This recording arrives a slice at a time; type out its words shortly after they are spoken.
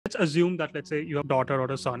assume that, let's say, you have a daughter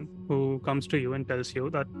or a son who comes to you and tells you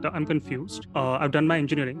that I'm confused. I've done my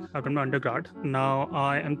engineering, I've done my undergrad. Now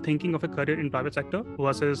I am thinking of a career in private sector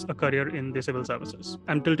versus a career in the civil services.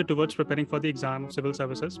 I'm tilted towards preparing for the exam of civil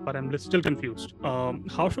services, but I'm still confused.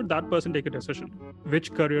 How should that person take a decision?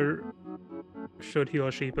 Which career should he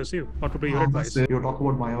or she pursue? What would be your advice? You're talking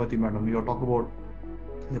about Mayawati madam, you're talking about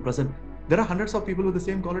the present. There are hundreds of people with the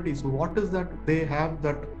same qualities. So what is that they have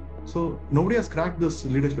that? So nobody has cracked this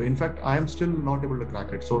leadership. In fact, I am still not able to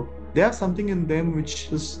crack it. So they have something in them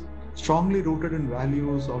which is strongly rooted in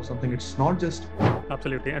values or something. It's not just...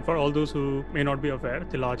 Absolutely. And for all those who may not be aware,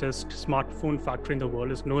 the largest smartphone factory in the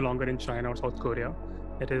world is no longer in China or South Korea.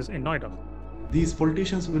 It is in Noida. These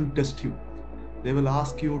politicians will test you. They will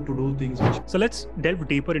ask you to do things which... So let's delve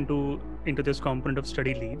deeper into this component of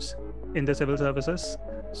study leaves in the civil services.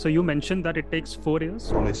 So you mentioned that it takes 4 years.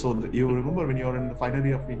 So you remember when you're in the final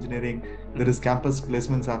year of engineering, there is campus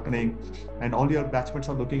placements happening and all your batchmates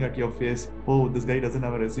are looking at your face. Oh, this guy doesn't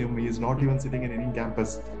have a resume. He is not even sitting in any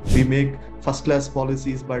campus. We make first class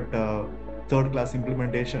policies, but third class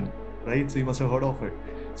implementation, right? So you must have heard of it.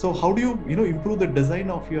 So how do you improve the design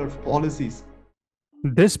of your policies?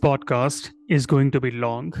 This podcast is going to be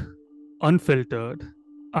long, unfiltered,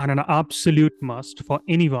 and an absolute must for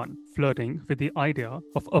anyone flirting with the idea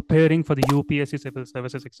of appearing for the UPSC Civil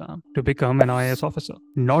Services exam to become an IAS officer.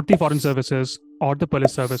 Not the foreign services or the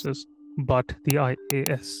police services, but the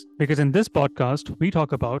IAS. Because in this podcast, we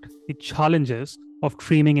talk about the challenges of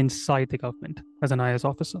training inside the government as an IAS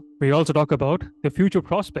officer. We also talk about the future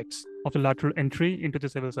prospects of the lateral entry into the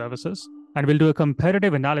civil services, and we'll do a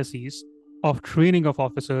comparative analysis of training of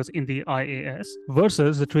officers in the IAS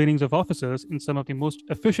versus the trainings of officers in some of the most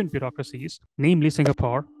efficient bureaucracies, namely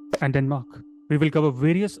Singapore and Denmark. We will cover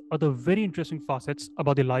various other very interesting facets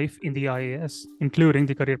about the life in the IAS, including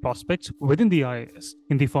the career prospects within the IAS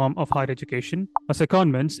in the form of higher education, or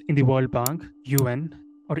secondments in the World Bank, UN,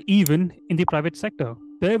 or even in the private sector.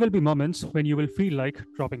 There will be moments when you will feel like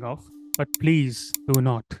dropping off, but please do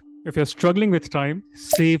not. If you're struggling with time,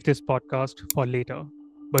 save this podcast for later.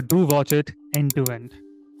 But do watch it end to end,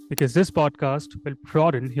 because this podcast will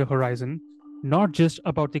broaden your horizon, not just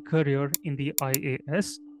about the career in the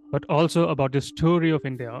IAS, but also about the story of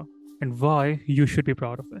India and why you should be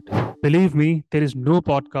proud of it. Believe me, there is no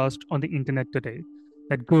podcast on the internet today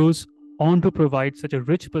that goes on to provide such a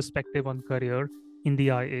rich perspective on career in the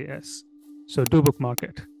IAS. So do bookmark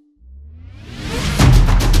it.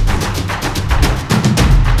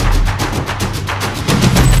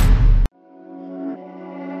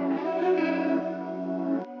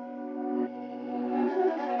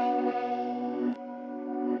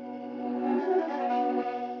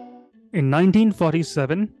 In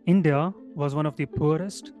 1947, India was one of the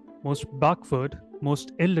poorest, most backward,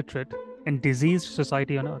 most illiterate, and diseased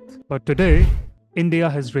society on earth. But today, India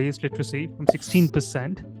has raised literacy from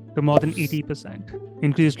 16% to more than 80%,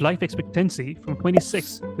 increased life expectancy from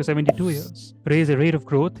 26 to 72 years, raised a rate of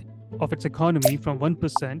growth of its economy from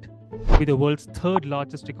 1% to be the world's third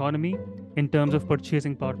largest economy in terms of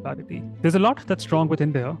purchasing power parity. There's a lot that's wrong with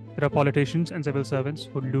India. There are politicians and civil servants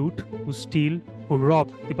who loot, who steal, who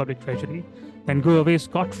rob the public treasury, and go away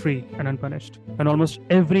scot-free and unpunished. And almost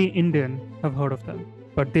every Indian have heard of them.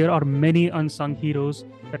 But there are many unsung heroes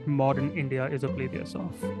that modern India is oblivious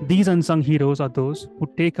of. These unsung heroes are those who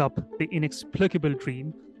take up the inexplicable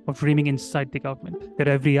dream of dreaming inside the government. Their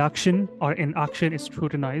every action or inaction is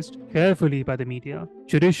scrutinized carefully by the media,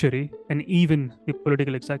 judiciary, and even the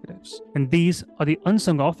political executives. And these are the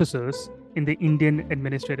unsung officers in the Indian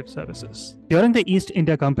administrative services. During the East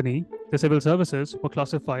India Company, the civil services were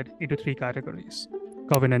classified into 3 categories: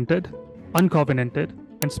 covenanted, uncovenanted,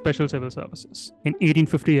 and special civil services. In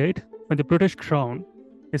 1858, when the British Crown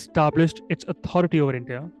established its authority over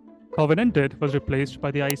India, covenanted was replaced by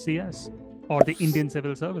the ICS, or the Indian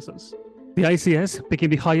Civil Services. The ICS became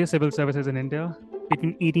the highest civil services in India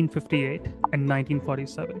between 1858 and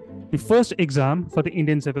 1947. The first exam for the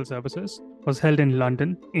Indian Civil Services was held in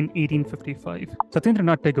London in 1855.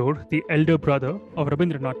 Satyendranath Tagore, the elder brother of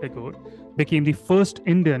Rabindranath Tagore, became the first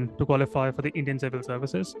Indian to qualify for the Indian Civil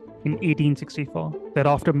Services in 1864.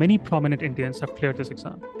 Thereafter, many prominent Indians have cleared this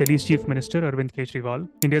exam. Delhi's Chief Minister Arvind Kejriwal,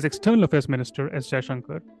 India's External Affairs Minister S.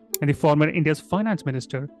 Jaishankar, and the former India's Finance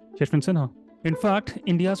Minister Yashwant Sinha. In fact,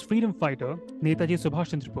 India's freedom fighter, Netaji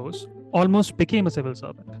Subhash Chandra Bose, almost became a civil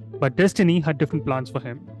servant. But destiny had different plans for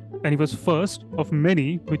him, and he was first of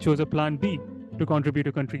many who chose a plan B to contribute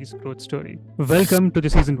to country's growth story. Welcome to the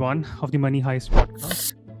season 1 of the Money Heist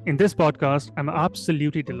podcast. In this podcast, I'm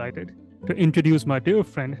absolutely delighted to introduce my dear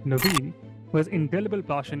friend Naveen, who has indelible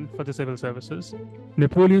passion for the civil services,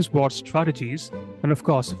 Napoleon's war strategies, and of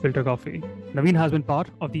course, filter coffee. Naveen has been part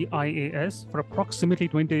of the IAS for approximately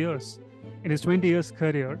 20 years. In his 20 years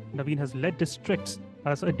career, Naveen has led districts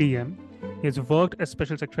as a DM. He has worked as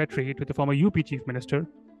Special Secretary to the former UP Chief Minister,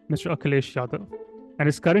 Mr. Akhilesh Yadav, and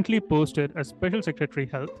is currently posted as Special Secretary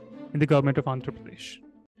Health in the government of Andhra Pradesh.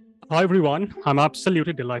 Hi everyone, I'm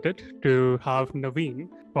absolutely delighted to have Naveen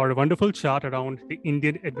for a wonderful chat around the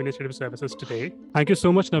Indian Administrative Services today. Thank you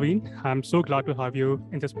so much, Naveen. I'm so glad to have you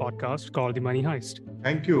in this podcast called The Money Heist.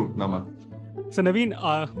 Thank you, Naman. So Naveen,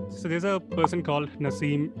 so there's a person called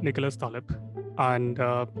Naseem Nicholas Talib, and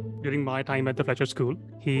during my time at the Fletcher School,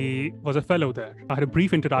 he was a fellow there. I had a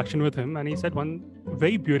brief interaction with him, and he said one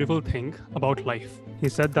very beautiful thing about life. He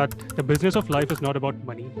said that the business of life is not about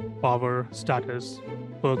money, power, status,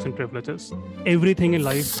 perks and privileges. Everything in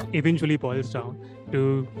life eventually boils down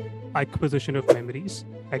to acquisition of memories,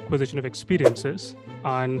 acquisition of experiences,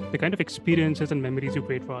 and the kind of experiences and memories you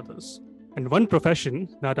create for others. And one profession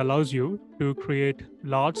that allows you to create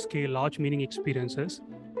large-scale, large meaning experiences,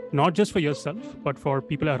 not just for yourself, but for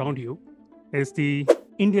people around you, is the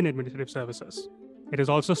Indian Administrative Services. It is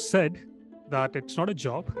also said that it's not a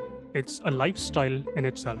job, it's a lifestyle in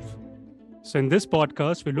itself. So in this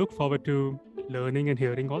podcast, we look forward to learning and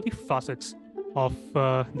hearing all the facets of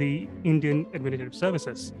the Indian Administrative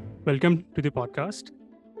Services. Welcome to the podcast.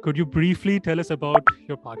 Could you briefly tell us about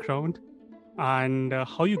your background and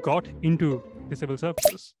how you got into the civil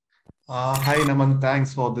services? Hi, Naman.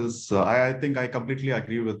 Thanks for this. I think I completely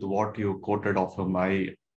agree with what you quoted of him.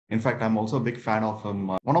 In fact, I'm also a big fan of him.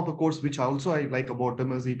 One of the quotes which I like about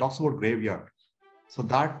him is he talks about graveyard. So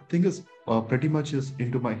that thing is pretty much is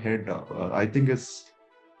into my head. I think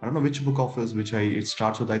I don't know which book of his it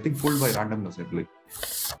starts with. I think Pulled by Randomness, I believe.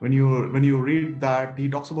 When you read that, he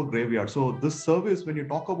talks about graveyard. So this service, when we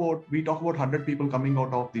talk about 100 people coming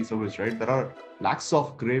out of the service, right? There are lakhs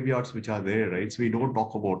of graveyards which are there, right? So we don't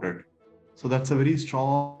talk about it. So that's a very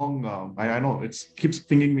strong. I know it keeps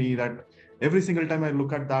pinging me that every single time I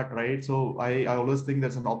look at that, right? So I always think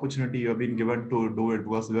there's an opportunity you have been given to do it,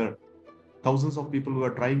 because there are thousands of people who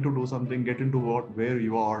are trying to do something, get into where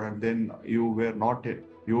you are, and then you were not it.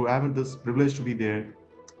 You haven't this privilege to be there.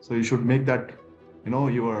 So you should make that,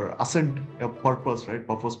 your ascent a purpose, right?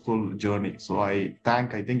 Purposeful journey. So I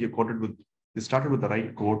think you started with the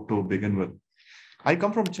right quote to begin with. I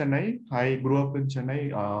come from Chennai. I grew up in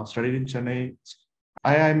Chennai, studied in Chennai.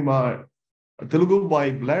 I am Telugu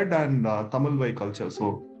by blood and Tamil by culture.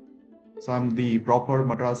 So I'm the proper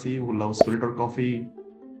Madrasi who loves filter coffee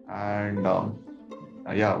and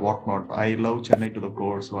whatnot. I love Chennai to the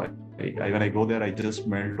core. So when I go there, I just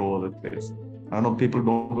melt over the place. I don't know, people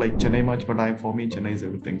don't like Chennai much, but for me, Chennai is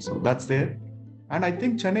everything. So that's there. And I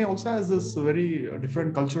think Chennai also has this very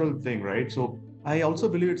different cultural thing, right? So I also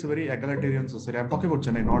believe it's a very egalitarian society. I'm talking about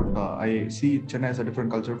Chennai, not, I see Chennai as a different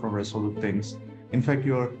culture from rest of the things. In fact,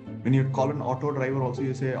 when you call an auto driver also,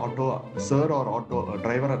 you say auto sir or auto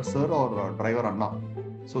driver sir or driver Anna.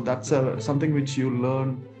 So that's something which you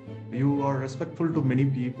learn. You are respectful to many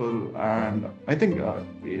people, and I think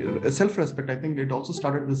self-respect. I think it also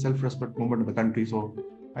started the self-respect movement in the country. So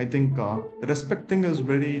I think the respect thing is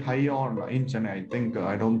very high in Chennai. I think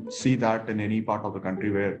I don't see that in any part of the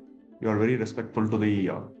country where you are very respectful to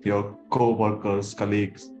your co-workers,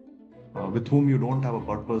 colleagues, with whom you don't have a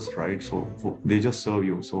purpose, right? So they just serve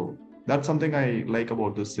you. So that's something I like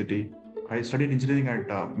about this city. I studied engineering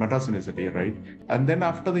at Madras University, right? And then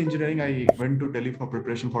after the engineering, I went to Delhi for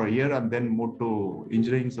preparation for a year and then moved to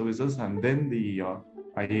engineering services and then the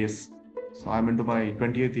IAS. So I'm into my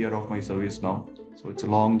 20th year of my service now. So it's a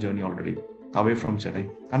long journey already away from Chennai.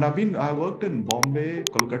 And I worked in Bombay,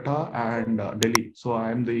 Kolkata and Delhi. So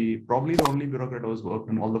I'm probably the only bureaucrat who's worked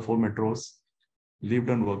in all the 4 metros, lived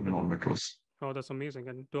and worked in all metros. Oh, that's amazing.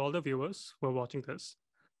 And to all the viewers who are watching this,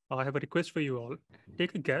 I have a request for you all.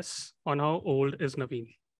 Take a guess on how old is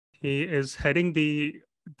Naveen. He is heading the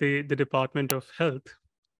Department of Health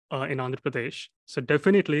in Andhra Pradesh. So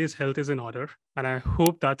definitely his health is in order. And I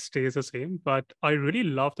hope that stays the same. But I really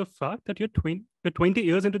love the fact that you're 20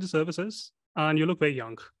 years into the services and you look very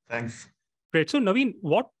young. Thanks. Great. So Naveen,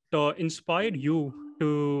 what inspired you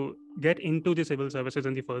to get into the civil services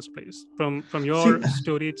in the first place? From your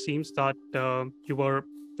story, it seems that you were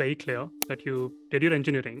very clear that you did your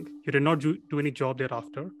engineering. You did not do any job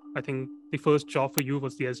thereafter. I think the first job for you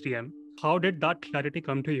was the SDM. How did that clarity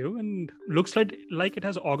come to you? And looks like it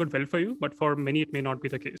has augured well for you, but for many it may not be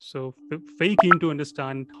the case. So very keen to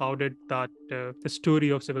understand how did that the story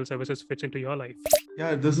of civil services fits into your life.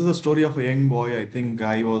 Yeah, this is a story of a young boy. I think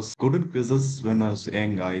I was good in quizzes when I was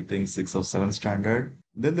young, I think 6th or 7th standard.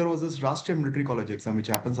 Then there was this Rashtriya Military College exam, which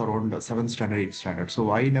happens around 7th standard, 8th standard.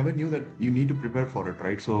 So I never knew that you need to prepare for it,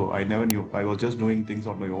 right? So I never knew. I was just doing things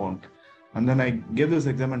on my own. And then I gave this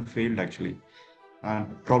exam and failed actually.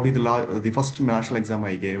 And probably the first national exam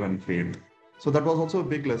I gave and failed. So that was also a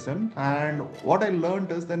big lesson. And what I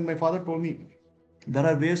learned is then my father told me, there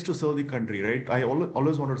are ways to serve the country, right? I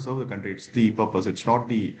always want to serve the country. It's the purpose. It's not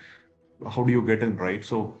the how do you get in, right?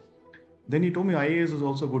 So then he told me IAS is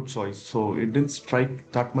also a good choice. So it didn't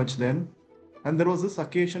strike that much then. And there was this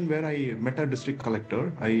occasion where I met a district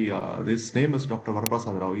collector. His name is Dr.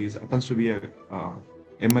 Varaprasad Rao. He happens to be a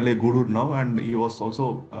MLA Gurur now, and he was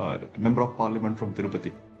also a member of parliament from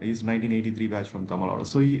Tirupati. He's 1983 batch from Tamil Nadu.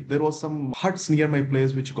 So there was some huts near my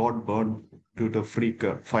place which got burned due to a freak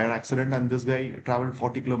fire accident, and this guy traveled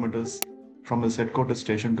 40 kilometers from his headquarters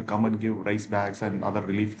station to come and give rice bags and other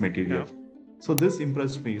relief material. Yeah. So this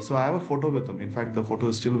impressed me. So I have a photo with him. In fact, the photo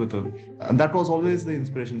is still with him. And that was always the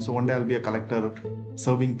inspiration. So one day I'll be a collector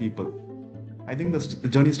serving people. I think the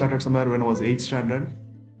journey started somewhere when I was 8th standard.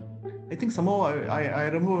 I think somehow I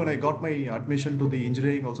remember when I got my admission to the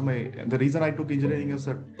engineering also, the reason I took engineering is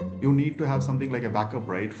that you need to have something like a backup,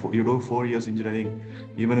 right? You do 4 years engineering.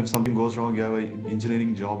 Even if something goes wrong, you have an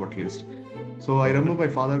engineering job at least. So I remember my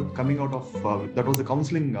father coming out of, that was the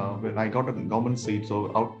counseling when I got a government seat.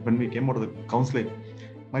 So when we came out of the counseling,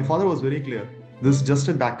 my father was very clear. This is just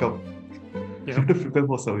a backup. You have to prepare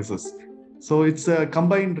for services. So it's a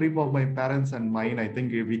combined dream of my parents and mine. I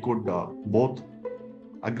think we could both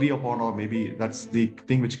agree upon, or maybe that's the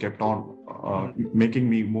thing which kept on making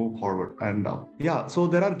me move forward. And so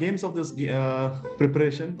there are games of this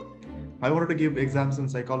preparation. I wanted to give exams in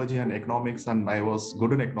psychology and economics, and I was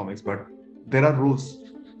good in economics, but there are rules.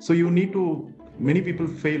 So you need to, many people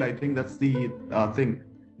fail. I think that's the thing.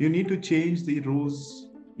 You need to change the rules,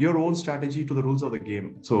 your own strategy to the rules of the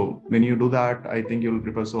game. So when you do that, I think you'll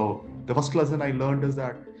prepare. So the first lesson I learned is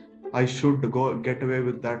that I should get away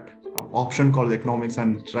with that option called economics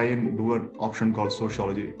and try and do an option called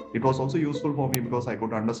sociology. It was also useful for me because I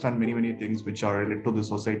could understand many things which are related to the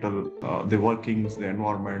societal, the workings, the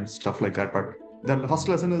environment, stuff like that. But the first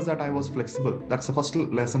lesson is that I was flexible. That's the first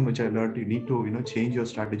lesson which I learned. You need to, change your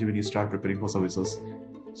strategy when you start preparing for services.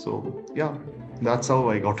 So yeah, that's how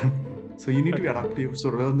I got in. So you need to be adaptive. So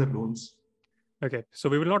learn the loans. Okay, so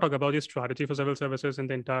we will not talk about your strategy for civil services in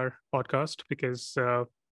the entire podcast because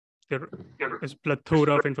there is a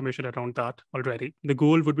plethora of information around that already. The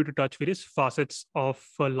goal would be to touch various facets of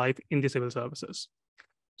life in the civil services.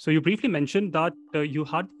 So you briefly mentioned that you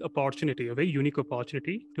had the opportunity, a very unique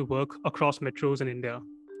opportunity to work across metros in India.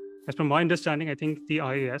 As from my understanding, I think the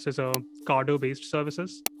IAS is a cadre-based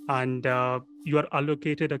services, and you are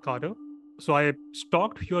allocated a cadre. So I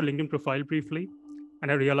stalked your LinkedIn profile briefly, and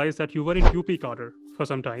I realized that you were in UP cadre for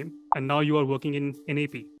some time, and now you are working in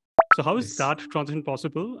AP. So how is that transition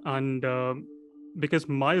possible? And because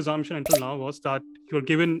my assumption until now was that you're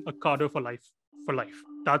given a cadre for life.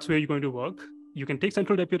 That's where you're going to work. You can take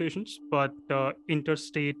central deputations, but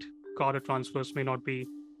interstate cadre transfers may not be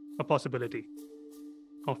a possibility.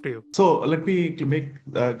 Off to you. So let me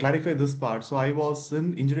clarify this part. So I was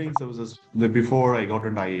in engineering services before I got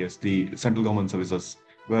into IAS, the central government services,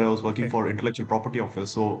 where I was working for intellectual property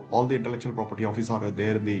office. So all the intellectual property offices are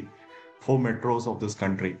there in the 4 metros of this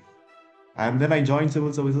country. And then I joined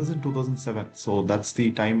civil services in 2007. So that's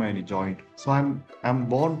the time I joined. So I'm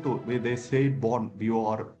born to, they say born,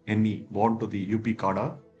 BORNE, born to the UP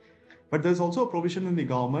cadre. But there's also a provision in the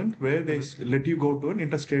government where they let you go to an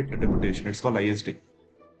interstate deputation. It's called ISD,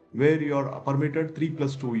 where you are permitted 3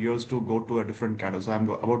 + 2 years to go to a different cadre. So I'm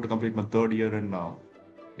about to complete my 3rd year in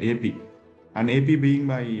AP. And AP being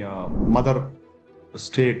my mother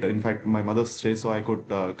state, in fact, my mother's state, so I could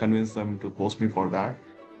convince them to post me for that.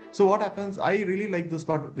 So what happens, I really like this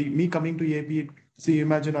part, me coming to AP, see,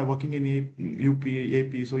 imagine I'm working in UP,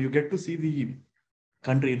 AP, so you get to see the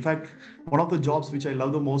country. In fact, one of the jobs which I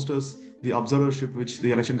love the most is the observership, which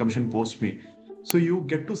the election commission posts me. So you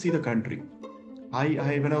get to see the country.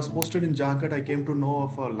 When I was posted in Jharkhand, I came to know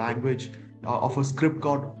of a language, of a script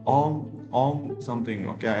called Ong something.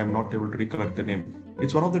 Okay, I am not able to recollect the name.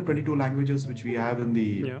 It's one of the 22 languages which we have in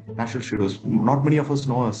the national schedules. Not many of us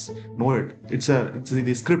know it. It's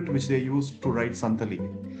the script which they use to write Santali.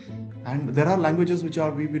 And there are languages which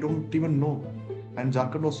we don't even know. And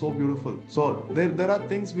Jharkhand was so beautiful. So there are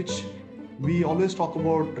things which we always talk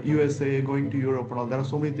about USA, going to Europe and all. There are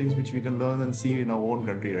so many things which we can learn and see in our own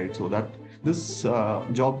country, right? So that this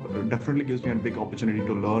job definitely gives me a big opportunity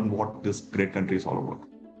to learn what this great country is all about.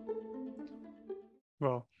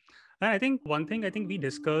 Wow. And I think one thing I think we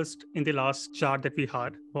discussed in the last chat that we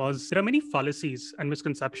had was there are many fallacies and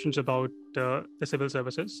misconceptions about the civil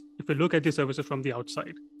services. If we look at the services from the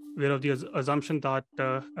outside, we're of the assumption that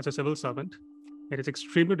as a civil servant, it is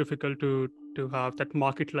extremely difficult to have that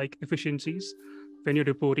market-like efficiencies when you're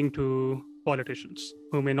reporting to politicians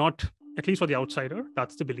who may not, at least for the outsider,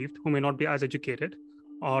 that's the belief, who may not be as educated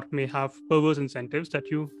or may have perverse incentives that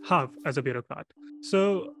you have as a bureaucrat.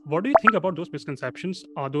 So, what do you think about those misconceptions?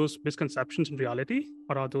 Are those misconceptions in reality,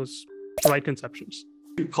 or are those right conceptions?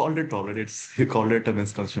 You called it already. You called it a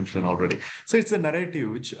misconception already. So it's a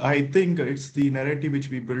narrative, which I think it's the narrative which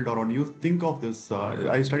we build around. You think of this.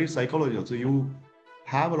 I studied psychology, so you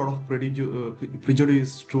have a lot of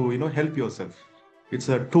prejudice to help yourself. It's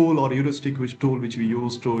a tool or heuristic which we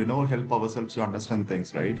use to help ourselves to understand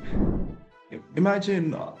things, right?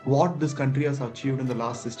 Imagine what this country has achieved in the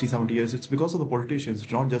last 60, 70 years. It's because of the politicians.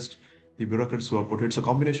 It's not just the bureaucrats who have put it. It's a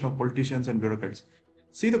combination of politicians and bureaucrats.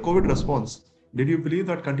 See the COVID response. Did you believe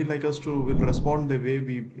that country like us will respond the way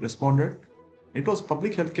we responded? It was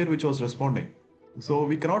public healthcare which was responding. So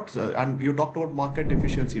we cannot, and you talked about market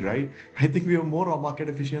efficiency, right? I think we are more market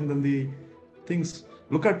efficient than the things.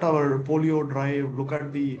 Look at our polio drive, look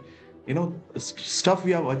at the stuff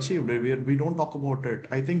we have achieved. We don't talk about it.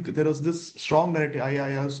 I think there is this strong narrative.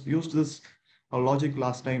 I used this logic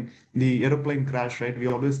last time, the aeroplane crash, right? We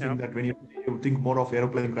always think that when you think more of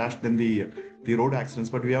aeroplane crash than the road accidents,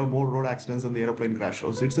 but we have more road accidents than the aeroplane crash. So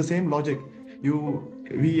it's the same logic.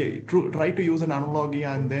 We try to use an analogy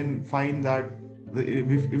and then find that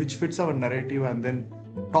which fits our narrative and then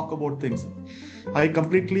talk about things. I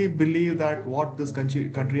completely believe that what this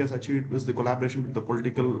country has achieved is the collaboration with the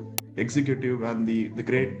political executive and the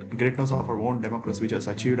greatness of our own democracy, which has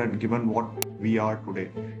achieved and given what we are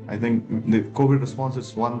today. I think the COVID response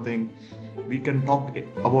is one thing. We can talk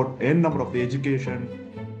about n number of the education.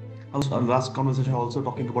 Last conversation also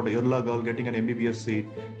talking about a Irla girl getting an MBBS seat.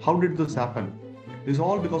 How did this happen? This is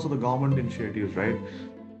all because of the government initiatives, right?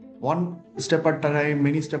 One step at a time,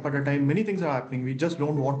 many step at a time, many things are happening. We just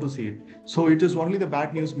don't want to see it. So it is only the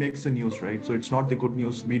bad news makes the news, right? So it's not the good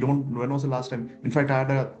news. When was the last time? In fact,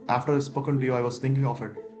 after I spoken to you, I was thinking of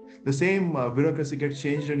it. The same bureaucracy gets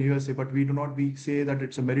changed in USA, but we do not say that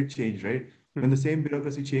it's a merit change, right? When the same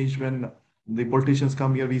bureaucracy changed when the politicians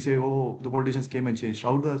come here, we say, oh, the politicians came and changed.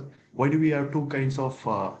 Why do we have two kinds of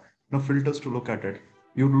filters to look at it?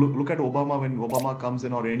 You look at Obama when Obama comes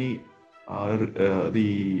in, or any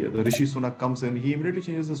the Rishi Sunak comes in, he immediately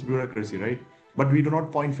changes this bureaucracy, right? But we do not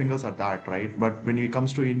point fingers at that, right? But when it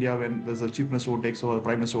comes to India, when there's a chief minister who takes over,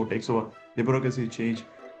 prime minister who takes over, the bureaucracy is changed.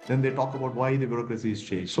 Then they talk about why the bureaucracy is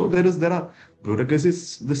changed. So there are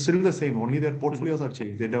bureaucracies, they're still the same. Only their portfolios are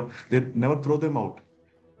changed. They never throw them out,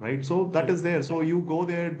 right? So that is there. So you go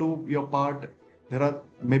there, do your part.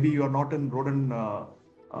 Maybe you are not in road and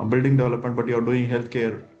building development, but you are doing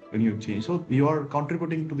healthcare. When you change, so you are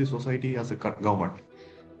contributing to the society as a government.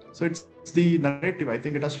 So it's the narrative. I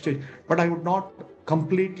think it has to change, but I would not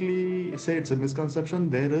completely say it's a misconception.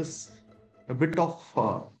 There is a bit of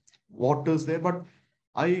what is there, but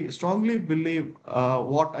I strongly believe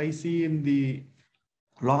what I see in the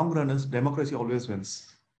long run is democracy always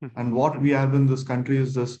wins. And what we have in this country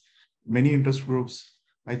is this many interest groups.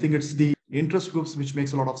 I think it's the interest groups which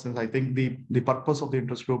makes a lot of sense. I think the purpose of the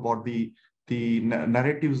interest group, or the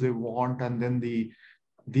narratives they want, and then the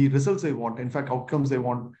results they want, in fact outcomes they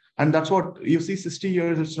want, and that's what you see. 60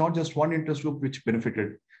 years, it's not just one interest group which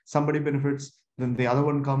benefited. Somebody benefits, then the other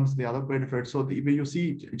one comes, the other benefits. So you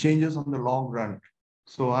see changes on the long run.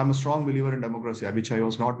 So I'm a strong believer in democracy, which I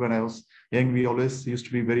was not when I was young. We always used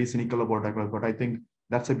to be very cynical about democracy, but I think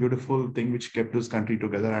that's a beautiful thing which kept this country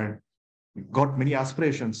together and got many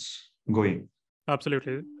aspirations going.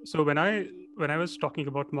 Absolutely. So when I was talking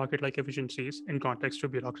about market-like efficiencies in context to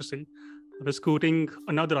bureaucracy, I was quoting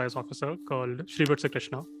another IAS officer called Srivatsa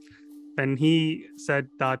Krishna, and he said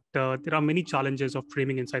that there are many challenges of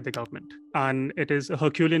framing inside the government, and it is a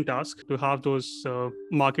Herculean task to have those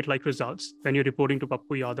market-like results when you're reporting to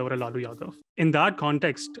Pappu Yadav or Lalu Yadav. In that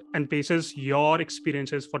context, and basis your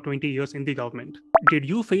experiences for 20 years in the government, did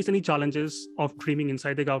you face any challenges of framing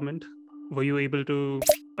inside the government? Were you able to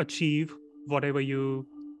achieve whatever you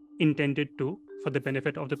intended to for the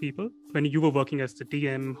benefit of the people when you were working as the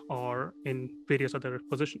DM or in various other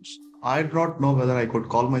positions? I do not know whether I could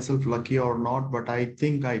call myself lucky or not, but I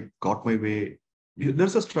think I got my way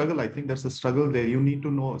there's a struggle. I think there's a struggle there. You need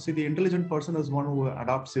to know. See, the intelligent person is one who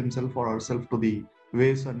adapts himself or herself to the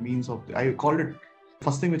ways and means of. I called it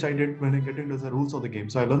first thing which I did when I get into the rules of the game.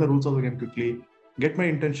 So I learned the rules of the game quickly, get my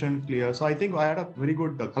intention clear. So I think I had a very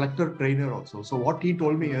good collector trainer also. So what he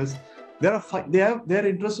told me is there are their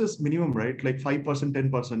interest is minimum, right? Like 5%,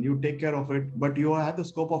 10%. You take care of it, but you have the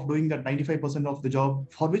scope of doing that 95% of the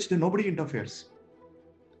job for which nobody interferes.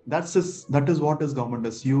 That is what is government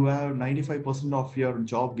is. You have 95% of your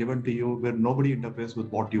job given to you where nobody interferes with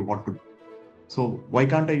what you want to do. So why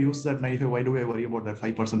can't I use that 95? Why do I worry about that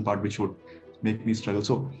 5% part which would make me struggle?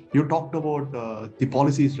 So you talked about the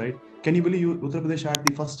policies, right? Can you believe Uttar Pradesh had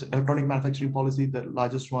the first electronic manufacturing policy, the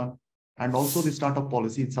largest one, and also the startup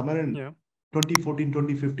policy somewhere in 2014,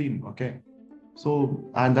 2015. Okay.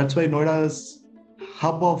 So, and that's why Noida is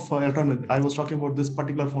hub of electronic. I was talking about this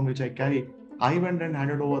particular phone which I carry. I went and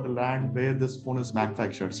handed over the land where this phone is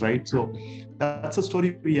manufactured, right? So that's a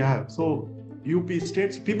story we have. So UP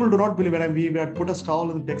states, people do not believe when we had put a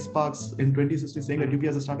stall in text parks in 2016 saying that UP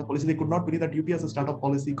has a startup policy. They could not believe that UP has a startup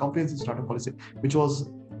policy, comprehensive startup policy, which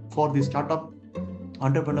was for the startup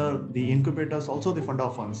entrepreneur, the incubators, also the fund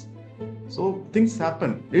of funds. So things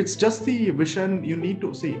happen. It's just the vision you need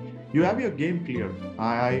to see. You have your game clear.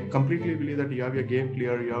 I completely believe that you have your game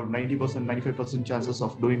clear. You have 90%, 95% chances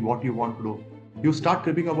of doing what you want to do. You start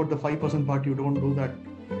tripping about the 5% part, you don't do that.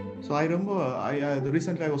 So I remember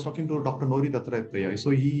recently I was talking to Dr. Nori Dattaraya.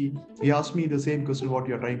 So he asked me the same question what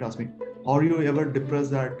you're trying to ask me. Are you ever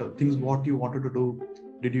depressed that things what you wanted to do,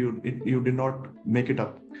 you did not make it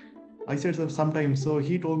up? I said sometimes. So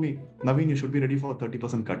he told me, Naveen, you should be ready for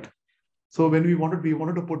 30% cut. So when we wanted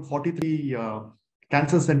to put 43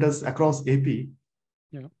 cancer centers across AP,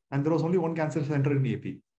 and there was only one cancer center in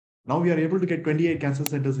AP. Now we are able to get 28 cancer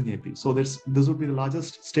centers in AP. So this would be the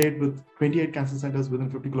largest state with 28 cancer centers within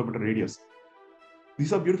 50-kilometer radius.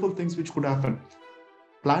 These are beautiful things which could happen.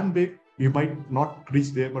 Plan big, you might not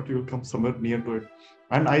reach there, but you will come somewhere near to it.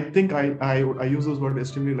 And I think I use this word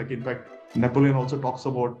extremely lucky. In fact, Napoleon also talks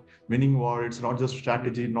about winning war. It's not just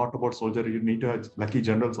strategy, not about soldier. You need to have lucky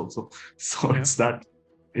generals also. So it's that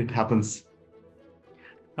it happens.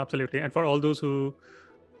 Absolutely. And for all those who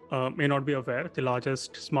may not be aware, the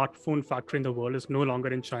largest smartphone factory in the world is no longer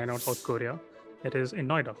in China or South Korea. It is in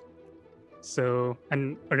Noida. So,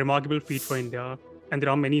 and a remarkable feat for India. And there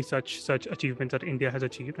are many such achievements that India has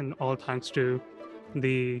achieved, and all thanks to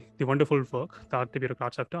the wonderful work that the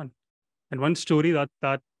bureaucrats have done. And one story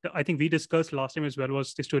that I think we discussed last time as well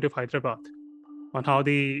was the story of Hyderabad, on how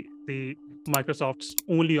the Microsoft's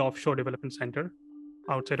only offshore development center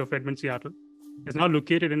outside of Redmond, Seattle, is now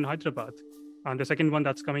located in Hyderabad. And the second one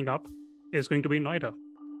that's coming up is going to be in Noida.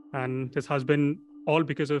 And this has been all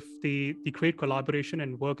because of the great collaboration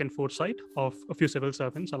and work and foresight of a few civil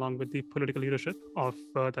servants along with the political leadership of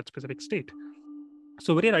that specific state.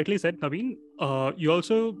 So very rightly said, Naveen, you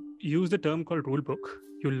also use the term called rule book.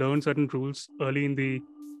 You learn certain rules early in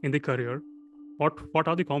the career. What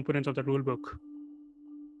are the components of the rule book?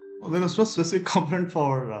 Well, there is no specific component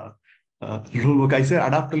for rule book. I say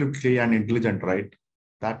adaptability and intelligent, right?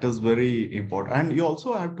 That is very important. And you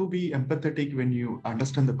also have to be empathetic when you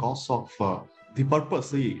understand the cost of the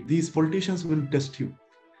purpose. See, these politicians will test you.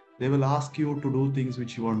 They will ask you to do things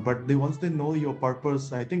which you want, but once they know your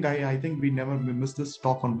purpose, I think we never miss this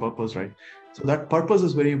talk on purpose, right? So that purpose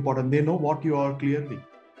is very important. They know what you are clearly.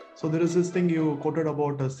 So there is this thing you quoted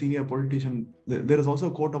about a senior politician. There is also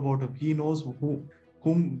a quote about he knows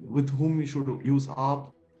with whom we should use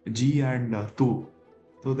aap, G, and tu.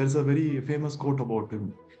 So there's a very famous quote about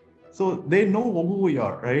him. So they know who you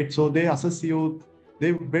are, right? So they assess you.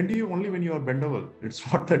 They bend you only when you are bendable. It's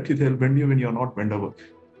not that they'll bend you when you're not bendable.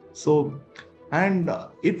 So, and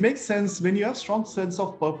it makes sense when you have strong sense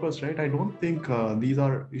of purpose, right? I don't think these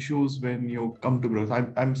are issues when you come to growth.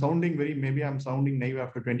 I'm sounding maybe I'm sounding naive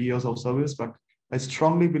after 20 years of service, but I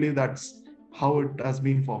strongly believe that's how it has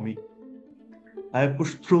been for me. I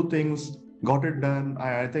pushed through things, got it done.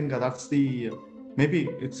 I think that's maybe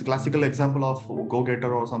it's a classical example of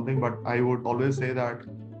go-getter or something, but I would always say that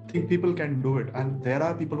I think people can do it. And there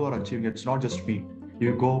are people who are achieving it. It's not just me.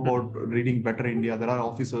 You go about reading Better India, there are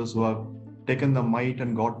officers who have taken the might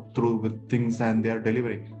and got through with things and they are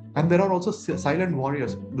delivering. And there are also silent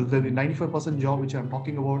warriors. The 95% job which I'm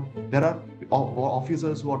talking about, there are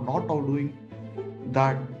officers who are not all doing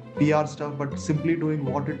that PR stuff, but simply doing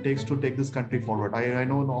what it takes to take this country forward. I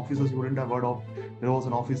know the officers you wouldn't have heard of. There was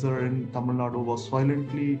an officer in Tamil Nadu who was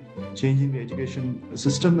silently changing the education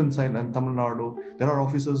system in Tamil Nadu. There are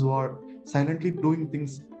officers who are silently doing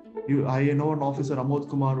things. I know an officer, Amod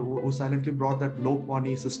Kumar, who silently brought that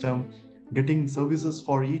Lokwani system, getting services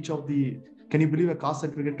for each of the Can you believe a caste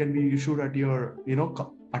certificate can be issued at your,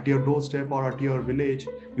 at your doorstep or at your village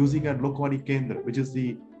using a Lokmani Kendra, which is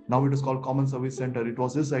now it is called Common Service Center. It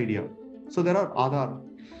was this idea. So there are Aadhaar.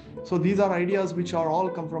 So these are ideas which are all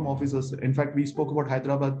come from officers. In fact, we spoke about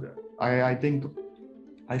Hyderabad. I think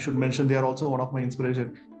I should mention they are also one of my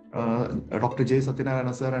inspiration. Dr. J.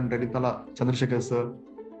 Satyanarayana sir and Reditala Chandrasekhar sir.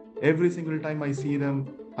 Every single time I see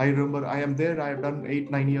them, I remember I am there. I have done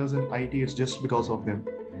 8-9 years in IT. It's just because of them.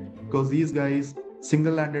 Because these guys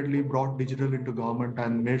single-handedly brought digital into government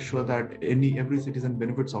and made sure that every citizen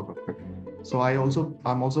benefits out of it. So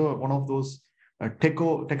I'm also one of those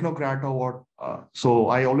technocrat or what. So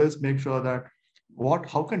I always make sure that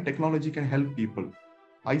how can technology can help people.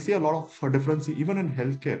 I see a lot of difference even in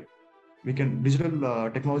healthcare. Digital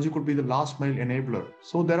technology could be the last mile enabler.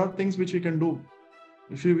 So there are things which we can do.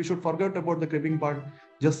 We should forget about the cribbing part.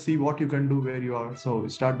 Just see what you can do where you are. So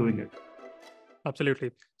start doing it.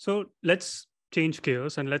 Absolutely. So let's change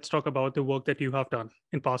gears and let's talk about the work that you have done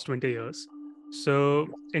in past 20 years. So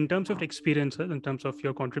in terms of experiences, in terms of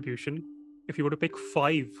your contribution, if you were to pick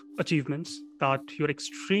 5 achievements that you're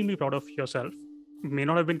extremely proud of yourself, may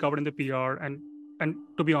not have been covered in the PR, and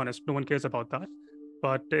to be honest, no one cares about that,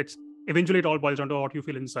 but it's eventually it all boils down to what you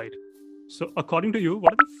feel inside. So according to you,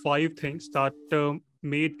 what are the 5 things that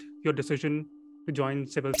made your decision to join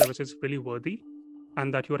civil services really worthy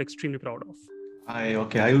and that you are extremely proud of? I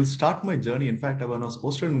will start my journey. In fact, when I was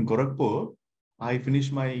posted in Gorakhpur, I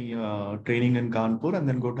finished my training in Kanpur and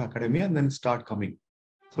then go to academy and then start coming.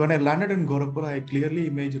 So when I landed in Gorakhpur, I clearly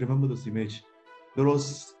remember this image.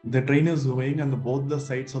 The train is going and both the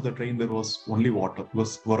sides of the train, there was only water.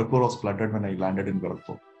 Because Gorakhpur was flooded when I landed in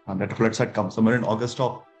Gorakhpur. And that floods had come somewhere in August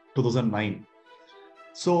of 2009.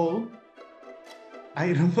 So I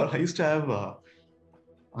remember I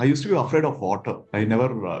used to be afraid of water. I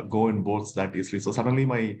never go in boats that easily. So suddenly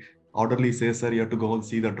my orderly says, sir, you have to go and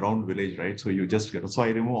see the drowned village, right? So you just get. So I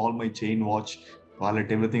remove all my chain, watch, wallet,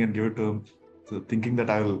 everything and give it to him. So thinking that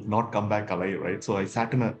I will not come back alive, right? So I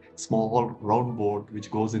sat in a small round boat which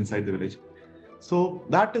goes inside the village. So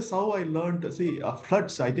that is how I learned. See,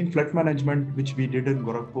 floods, I think flood management, which we did in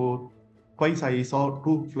Gorakhpur. Twice I saw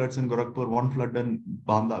 2 floods in Gorakhpur, 1 flood in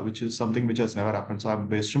Banda, which is something which has never happened. So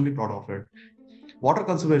I'm extremely proud of it. Water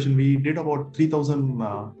conservation, we did about 3,000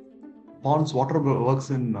 ponds, water works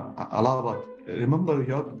in Allahabad. Remember,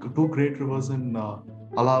 you have 2 great rivers in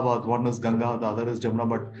Allahabad. One is Ganga, the other is Jamuna,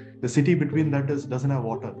 but the city between that doesn't have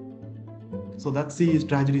water. So that's the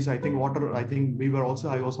tragedies. I think I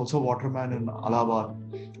was also a waterman in Allahabad.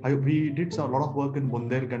 We did a lot of work in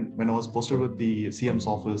Bundelkhand when I was posted with the CM's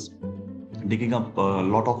office, digging up a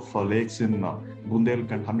lot of lakes in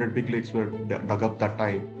Bundelkhand. 100 big lakes were dug up that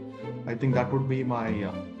time. I think that would be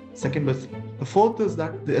my second best. The fourth is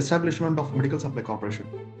that the establishment of Medical Supply Corporation.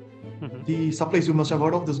 Mm-hmm. The supplies, you must have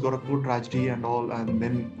heard of this Gorakhpur tragedy and all, and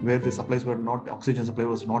then where the supplies were not, oxygen supply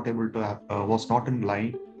was not able to was not in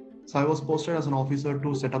line. So I was posted as an officer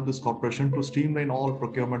to set up this corporation to streamline all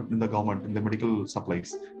procurement in the government in the medical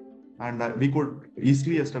supplies. And we could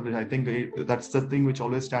easily establish, I think that's the thing which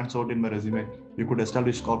always stands out in my resume. You could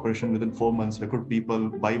establish corporation within 4 months, recruit people,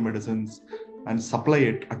 buy medicines, and supply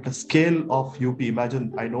it at the scale of UP.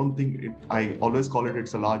 Imagine, I always call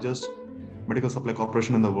it's the largest medical supply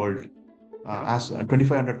corporation in the world. As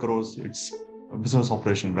 2,500 crores, it's a business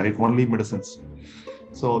operation, right? Only medicines.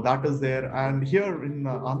 So that is there. And here in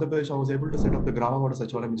Andhra Pradesh, I was able to set up the Grama Vada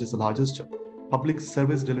Sachivalayam, which is the largest public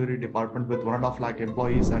service delivery department with 1.5 lakh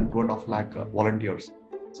employees and 2.5 lakh volunteers.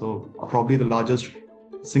 So probably the largest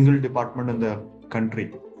single department in the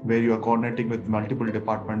country where you are coordinating with multiple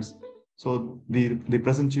departments. So the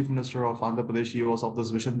present Chief Minister of Andhra Pradesh, he was of this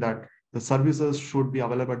vision that the services should be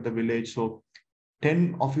available at the village. So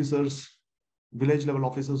 10 officers, village level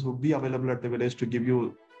officers would be available at the village to give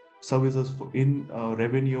you services in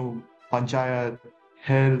revenue, panchayat,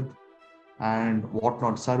 health, and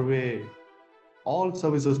whatnot, survey, all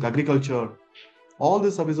services, agriculture, all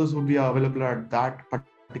the services would be available at that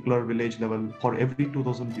particular village level for every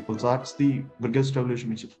 2,000 people. So that's the biggest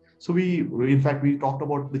revolution. So we talked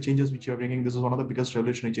about the changes which you are bringing. This is one of the biggest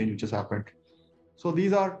revolutionary change which has happened. So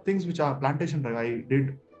these are things which are plantation drive.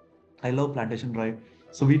 I love plantation drive.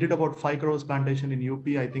 So we did about 5 crores plantation in UP.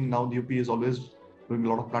 I think now the UP is always doing a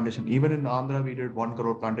lot of plantation. Even in Andhra, we did 1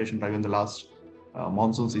 crore plantation drive in the last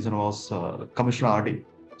monsoon season was Commissioner RD.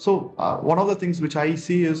 So one of the things which I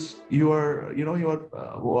see is your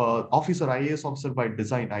officer, IAS officer by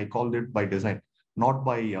design. I called it by design, not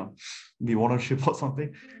by the ownership or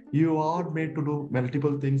something. You are made to do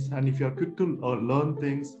multiple things, and if you are quick to learn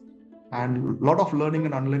things, and a lot of learning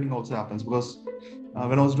and unlearning also happens, because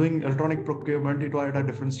When I was doing electronic procurement, it had a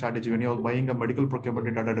different strategy. When you was buying a medical procurement,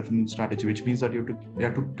 it had a different strategy, which means that you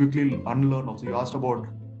have to quickly unlearn. Also, you asked about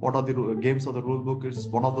what are the games of the rule book. Is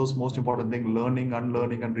one of those most important things: learning,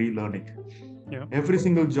 unlearning, and relearning. Yeah. Every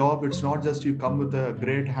single job, it's not just you come with a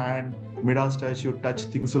great hand, Midas touch, you touch,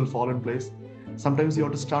 things will fall in place. Sometimes you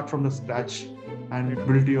have to start from the scratch and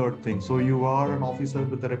build your thing. So you are an officer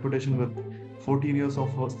with a reputation with 14 years of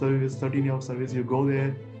service, 13 years of service. You go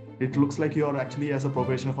there, it looks like you're actually as a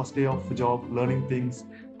professional, first day of the job, learning things,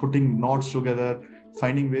 putting knots together,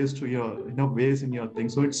 finding ways to ways in your thing.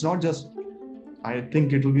 So it's not just, I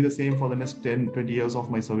think it will be the same for the next 10, 20 years of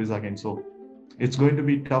my service again. So it's going to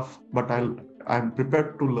be tough, but I'm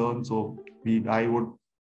prepared to learn. So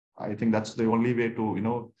I think that's the only way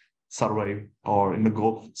to, survive or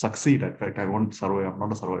go succeed. In fact, I won't survive. I'm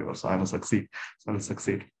not a survivor, so I'm a succeed. So I'll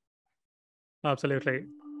succeed. Absolutely.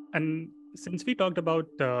 And since we talked about,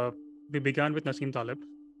 we began with Nassim Taleb,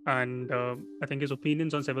 and I think his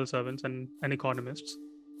opinions on civil servants and economists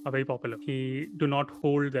are very popular. He do not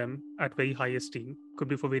hold them at very high esteem, could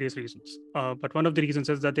be for various reasons. But one of the reasons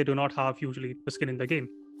is that they do not have usually the skin in the game.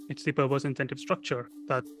 It's the perverse incentive structure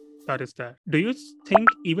that is there. Do you think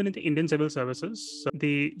even in the Indian civil services,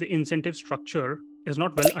 the incentive structure is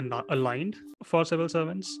not well aligned for civil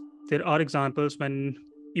servants? There are examples when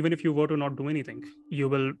even if you were to not do anything, you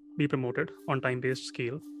will be promoted on time-based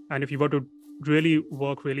scale. And if you were to really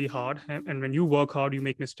work really hard, and when you work hard, you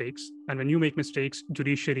make mistakes. And when you make mistakes,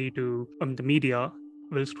 judiciary to the media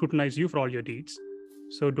will scrutinize you for all your deeds.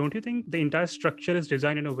 So don't you think the entire structure is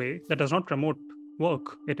designed in a way that does not promote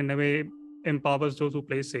work? It in a way empowers those who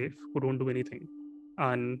play safe, who don't do anything,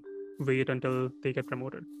 and wait until they get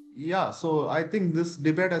promoted. Yeah, so I think this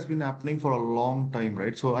debate has been happening for a long time,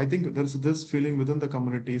 right? So I think there's this feeling within the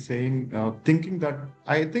community saying, thinking that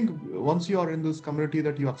I think once you are in this community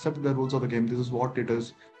that you accept the rules of the game, this is what it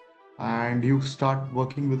is, and you start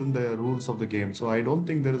working within the rules of the game. So I don't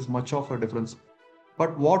think there is much of a difference.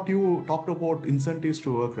 But what you talked about incentives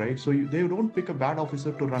to work, right? So they don't pick a bad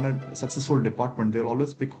officer to run a successful department. They'll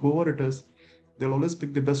always pick whoever it is. They'll always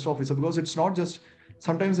pick the best officer because it's not just,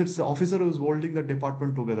 sometimes it's the officer who's holding the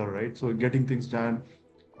department together, right? So getting things done,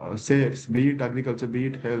 say, be it agriculture, be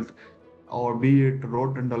it health, or be it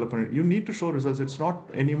road and development. You need to show results. It's not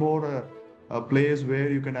anymore a place where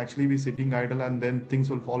you can actually be sitting idle and then things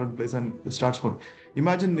will fall in place and it starts going.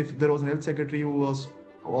 Imagine if there was an health secretary who was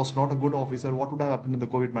not a good officer, what would have happened in the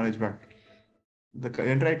COVID management? The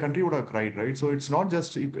entire country would have cried, right? So it's not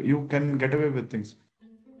just you can get away with things.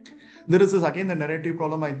 There is this again the narrative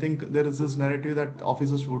problem. I think there is this narrative that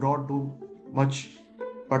officers would not do much,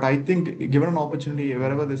 but I think given an opportunity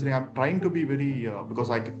wherever they say, I'm trying to be very because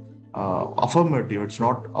affirmative. It's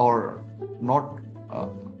not or not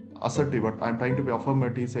assertive, but I'm trying to be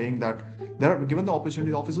affirmative, saying that there are given the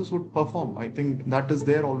opportunity, the officers would perform. I think that is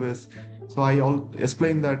there always. So I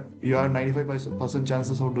explain that you have 95%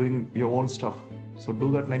 chances of doing your own stuff. So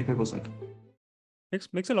do that 95%.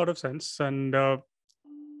 Makes a lot of sense.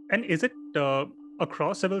 And is it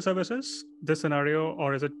across civil services, this scenario,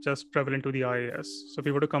 or is it just prevalent to the IAS? So if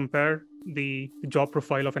we were to compare the job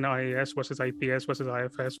profile of an IAS versus IPS versus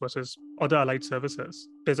IFS versus other allied services,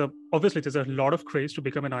 there's a lot of craze to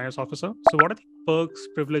become an IAS officer. So what are the perks,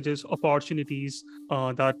 privileges, opportunities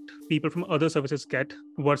that people from other services get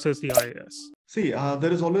versus the IAS? See,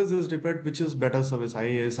 there is always this debate which is better service,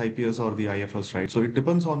 IAS, IPS, or the IFS, right? So it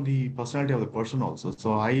depends on the personality of the person also.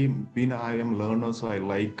 So I am learner, so I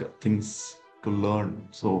like things to learn.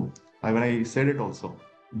 So when I said it also,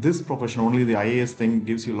 this profession, only the IAS thing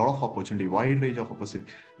gives you a lot of opportunity, wide range of opportunity.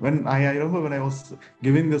 When I remember when I was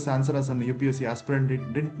giving this answer as an UPSC aspirant,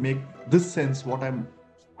 it didn't make this sense what I'm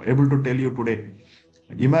able to tell you today.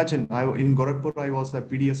 Imagine in Gorakhpur, I was a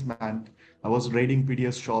PDS man. I was raiding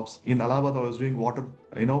PDS shops. In Allahabad, I was doing water,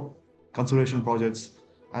 conservation projects.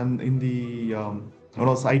 And in the, when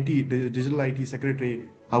I was IT, the digital IT secretary,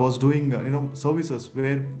 I was doing, services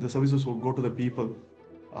where the services would go to the people.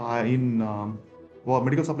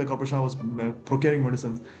 Medical supply corporation, I was procuring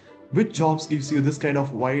medicines. Which jobs gives you this kind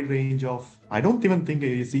of wide range of, I don't even think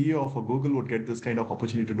a CEO of a Google would get this kind of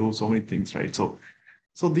opportunity to do so many things, right?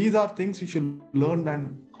 So these are things you should learn.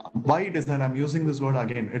 And why it is that I'm using this word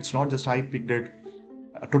again. It's not just I picked it.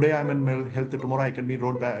 Today I'm in health, tomorrow I can be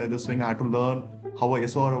road this thing. I had to learn how a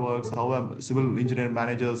SOR works, how a civil engineer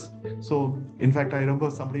manages. So in fact, I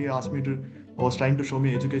remember somebody asked me was trying to show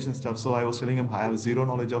me education stuff. So I was telling him I have zero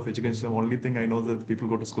knowledge of education. The only thing I know is that people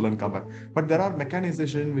go to school and come back. But there are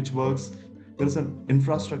mechanization which works. There is an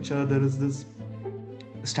infrastructure. There is this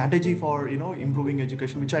strategy for improving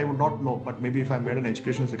education, which I would not know, but maybe if I made an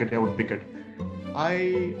education secretary, I would pick it.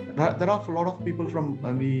 There are a lot of people from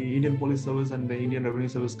the Indian Police Service and the Indian Revenue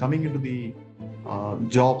Service coming into the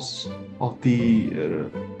jobs of the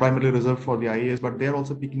primarily reserved for the IAS, but they're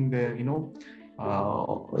also picking their,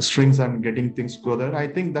 strings and getting things together. I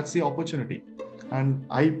think that's the opportunity. And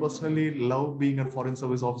I personally love being a foreign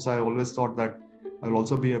service officer. I always thought that I'll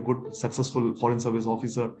also be a good, successful foreign service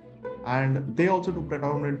officer. And they also do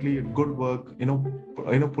predominantly good work,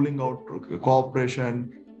 pulling out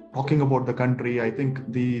cooperation, talking about the country. I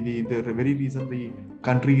think the very reason the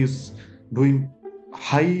country is doing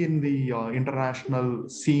high in the international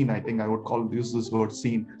scene, I think I would use this word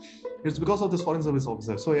scene, it's because of this foreign service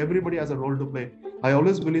officer. So everybody has a role to play. I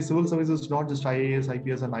always believe civil service is not just IAS,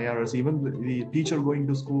 IPS, and IRS. Even the teacher going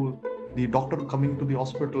to school, the doctor coming to the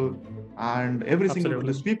hospital, and every single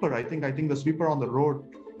the sweeper. I think the sweeper on the road,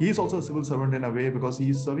 he is also a civil servant in a way because he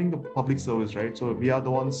is serving the public service, right? So we are the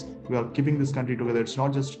ones who are keeping this country together. It's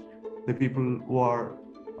not just the people who are,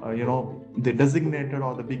 the designated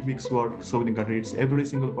or the big wigs who are serving the country. It's every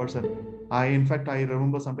single person. In fact, I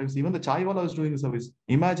remember sometimes even the chai wala is doing the service.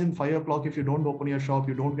 Imagine 5 o'clock, if you don't open your shop,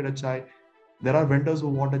 you don't get a chai. There are vendors who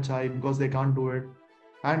want a chai because they can't do it.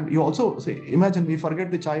 And you also say, imagine we forget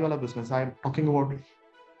the chai wala business. I'm talking about,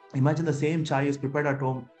 imagine the same chai is prepared at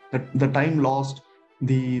home, the time lost,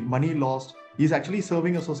 the money lost. He's actually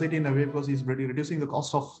serving a society in a way because he's reducing the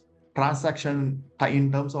cost of transaction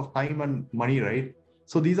in terms of time and money, right?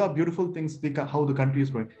 So these are beautiful things, how the country is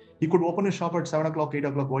going. He could open a shop at 7 o'clock, 8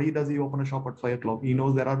 o'clock. Why does he open a shop at 5 o'clock? He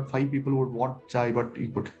knows there are 5 people who would want chai, but he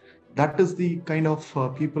could. That is the kind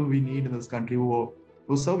of people we need in this country who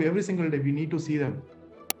serve every single day. We need to see them.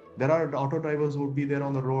 There are auto drivers who would be there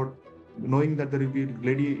on the road, knowing that there will be a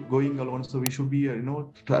lady going alone. So we should be,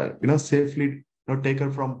 safely take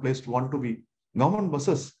her from place 1 to B. Government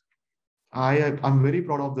buses. I'm very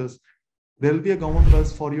proud of this. There will be a government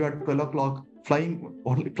bus for you at 12 o'clock, flying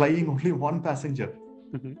only 1 passenger.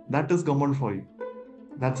 Mm-hmm. That is government for you.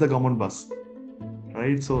 That's a government bus,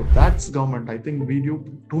 right? So that's government. I think we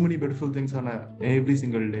do too many beautiful things on every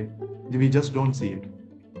single day. We just don't see it.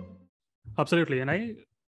 Absolutely. And I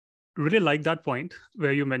really like that point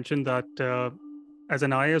where you mentioned that as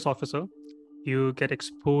an IAS officer, you get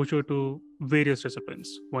exposure to various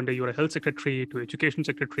disciplines. One day you're a health secretary, to education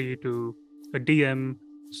secretary, to a DM,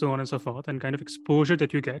 so on and so forth. And kind of exposure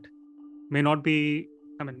that you get may not be,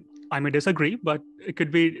 I may disagree, but it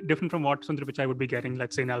could be different from something which I would be getting,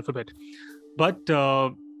 let's say, in alphabet. But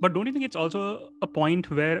don't you think it's also a point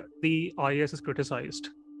where the IAS is criticized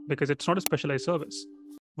because it's not a specialized service?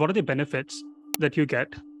 What are the benefits that you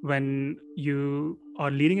get when you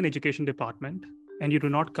are leading an education department and you do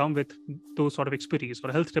not come with those sort of expertise,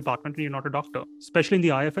 or a health department and you're not a doctor? Especially in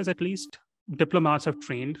the IFS, at least, diplomats have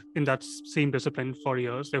trained in that same discipline for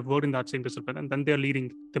years. They've worked in that same discipline, and then they're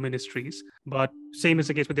leading the ministries. But same is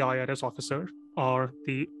the case with the IRS officer or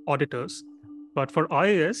the auditors. But for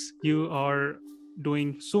IAS, you are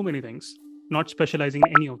doing so many things, not specializing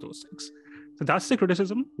in any of those things. So that's the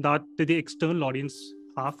criticism that the external audience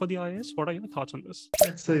have for the IAS. What are your thoughts on this?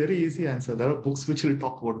 It's a very easy answer. There are books which we'll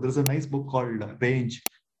talk about. There's a nice book called Range,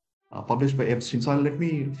 published by Epstein. So let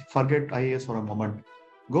me forget IAS for a moment.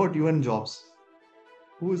 Go at UN jobs.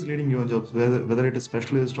 Who is leading UN jobs? Whether it is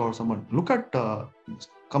specialist or someone. Look at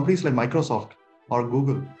companies like Microsoft or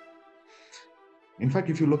Google. In fact,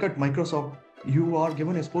 if you look at Microsoft, you are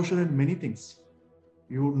given exposure in many things.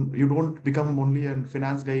 You don't become only a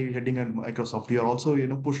finance guy heading at Microsoft. You are also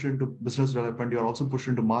pushed into business development. You are also pushed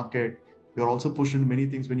into market. You are also pushed into many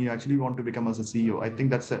things when you actually want to become as a CEO. I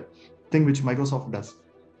think that's a thing which Microsoft does.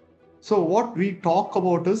 So what we talk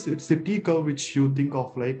about is it's the T curve which you think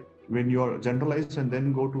of, like when you are generalized and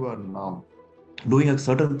then go to doing a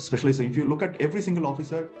certain specialization. If you look at every single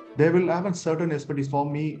officer, they will have a certain expertise. For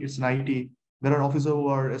me, it's in IT. There are officers who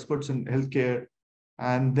are experts in healthcare.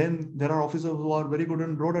 And then there are officers who are very good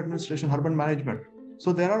in road administration, urban management.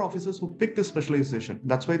 So there are officers who pick this specialization.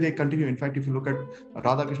 That's why they continue. In fact, if you look at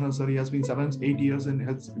Radhakrishnan sir, he has been 7-8 years in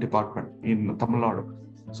health department in Tamil Nadu.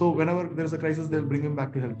 So whenever there's a crisis, they'll bring him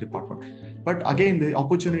back to health department. But again, the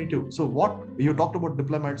opportunity to, so what you talked about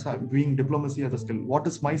diplomats doing diplomacy as a skill. What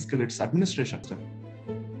is my skill? It's administration.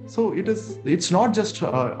 So it's not just,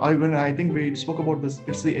 I think we spoke about this,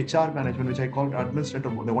 it's the HR management, which I call administrator.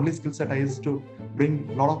 The only skill set I is to bring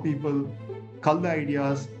a lot of people, cull the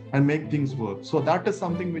ideas and make things work. So that is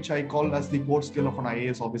something which I call as the core skill of an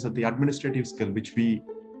IAS officer, the administrative skill, which we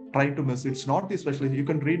try to miss. It's not the specialist. You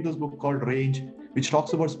can read this book called Range, which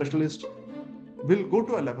talks about specialist. We'll go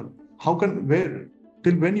to a level.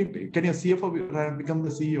 Till when can your CFO become the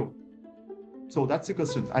CEO? So that's the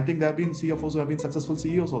question. I think there have been CFOs who have been successful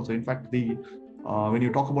CEOs also. In fact, when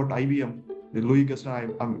you talk about IBM, Louis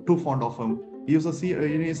Gaston, I'm too fond of him. He's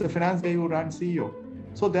a finance guy who ran CEO.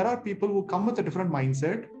 So there are people who come with a different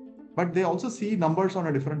mindset, but they also see numbers on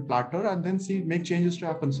a different platter and then make changes to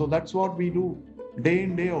happen. So that's what we do day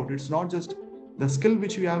in, day out. It's not just the skill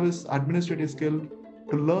which we have is administrative skill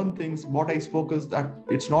to learn things. What I spoke is that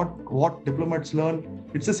it's not what diplomats learn.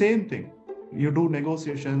 It's the same thing. You do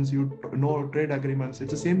negotiations, you know trade agreements.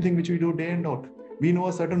 It's the same thing which we do day in, out. We know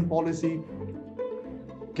a certain policy.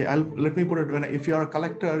 Okay, let me put it, if you're a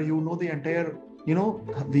collector, you know the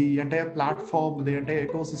entire platform, the entire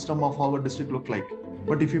ecosystem of how a district look like.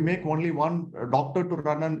 But if you make only one doctor to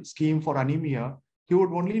run a scheme for anemia, you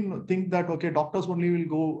would only think that, okay, doctors only will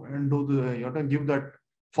go and do give that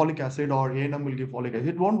folic acid, or A&M will give folic acid.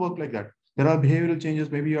 It won't work like that. There are behavioral changes.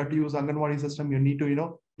 Maybe you have to use Anganwadi system. You need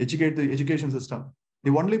to, educate the education system.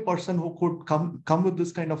 The only person who could come with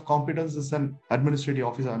this kind of competence is an administrative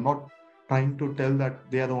officer. I'm not trying to tell that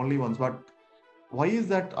they are the only ones, but why is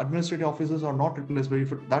that administrative officers are not replaced? But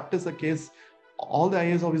if that is the case, all the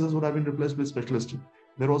IAS officers would have been replaced with specialists.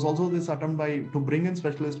 There was also this attempt to bring in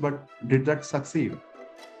specialists, but did that succeed?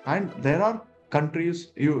 And there are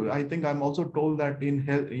countries, I think I'm also told that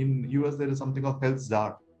in US there is something of health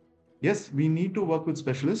czar. Yes, we need to work with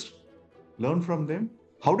specialists, learn from them.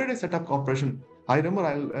 How did I set up corporation? I remember,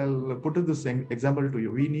 I'll put this example to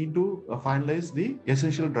you. We need to finalize the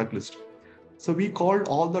essential drug list. So we called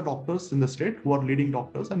all the doctors in the state who are leading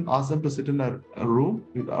doctors and asked them to sit in a room.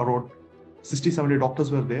 Around 60, 70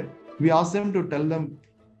 doctors were there. We asked them to tell them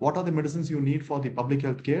what are the medicines you need for the public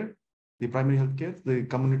health care, the primary health care, the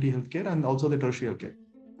community health care, and also the tertiary health care.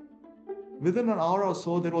 Within an hour or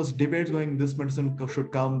so, there was debates going, this medicine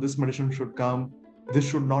should come, this medicine should come, this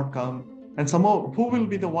should not come. And somehow, who will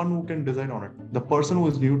be the one who can decide on it? The person who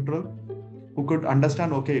is neutral, who could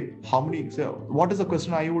understand, okay, what is the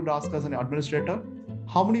question I would ask as an administrator?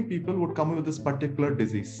 How many people would come with this particular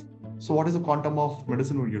disease? So what is the quantum of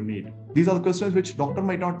medicine would you need? These are the questions which doctor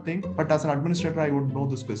might not think, but as an administrator, I would know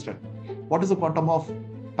this question. What is the quantum of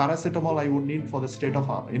paracetamol I would need for the state of,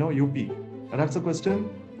 UP? And that's a question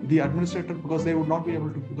the administrator, because they would not be able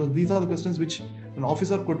to, because these are the questions which an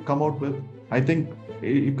officer could come out with. I think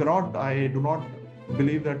I do not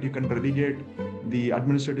believe that you can relegate the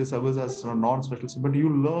administrative service as a non-specialist, but you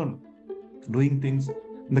learn doing things.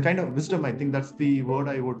 The kind of wisdom, I think that's the word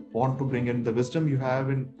I would want to bring in. The wisdom you have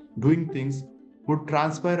in doing things would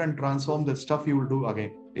transpire and transform the stuff you will do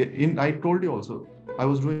again. I told you also, I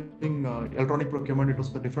was doing electronic procurement. It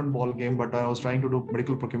was a different ball game, but I was trying to do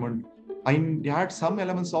medical procurement. I had some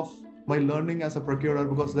elements of my learning as a procurer,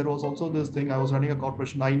 because there was also this thing, I was running a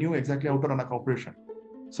corporation. I knew exactly how to run a corporation.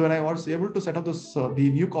 So when I was able to set up this,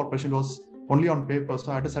 the new corporation was only on paper.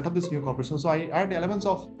 So I had to set up this new corporation. So I had elements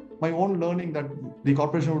of my own learning that the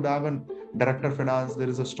corporation would have a director of finance. There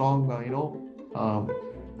is a strong,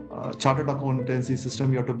 chartered accountancy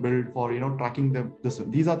system you have to build for, tracking them.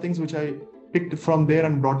 These are things which I picked from there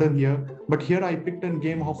and brought in here. But here I picked in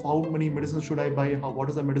game of how many medicines should I buy? What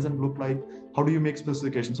does the medicine look like? How do you make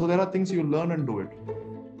specifications? So there are things you learn and do it.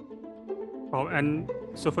 Oh, and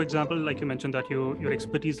so, for example, like you mentioned that your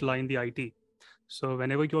expertise lie in the IT. So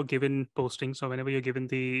whenever you're given postings, or whenever you're given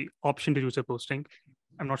the option to choose a posting,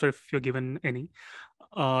 I'm not sure if you're given any,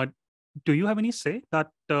 do you have any say that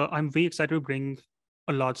I'm very excited to bring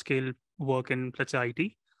a large scale work in, let's say,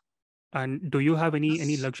 IT? And do you have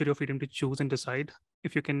any luxury or freedom to choose and decide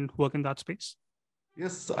if you can work in that space?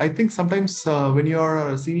 Yes, I think sometimes when you're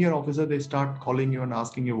a senior officer, they start calling you and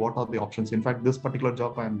asking you what are the options. In fact, this particular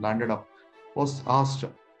job I landed up was asked.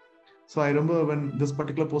 So I remember when this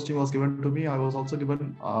particular posting was given to me, I was also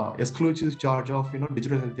given exclusive charge of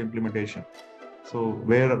digital health implementation. So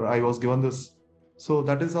where I was given this, so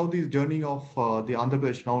that is how the journey of the Andhra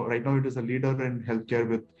Pradesh now. Right now, it is a leader in healthcare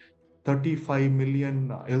with 35 million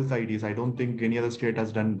health IDs. I don't think any other state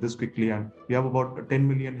has done this quickly, and we have about 10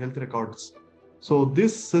 million health records. So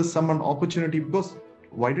this is an opportunity, because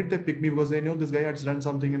why did they pick me? Because they know this guy has done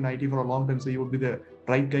something in IT for a long time, so he would be the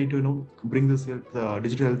right guy to bring this health,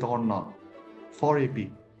 digital health on for AP.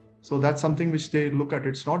 So that's something which they look at.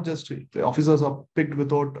 It's not just the officers are picked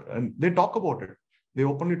without, and they talk about it. They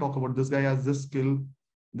openly talk about this guy has this skill.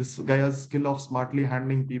 This guy has skill of smartly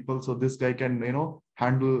handling people. So this guy can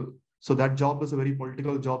handle. So that job is a very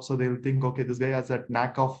political job. So they'll think, okay, this guy has that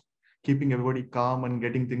knack of keeping everybody calm and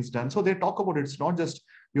getting things done. So they talk about it. It's not just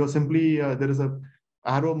you're simply there is a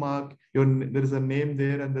arrow mark. There is a name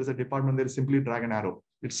there, and there's a department. There is simply drag an arrow.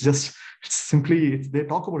 It's simply they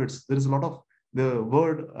talk about it. There is a lot of, the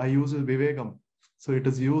word I use is vivegam. So it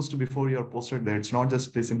is used before you're posted there. It's not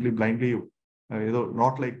just they simply blindly,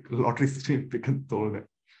 not like lottery stream pick and throw there.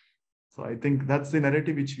 So I think that's the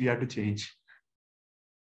narrative which we had to change.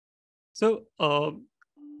 So,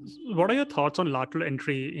 what are your thoughts on lateral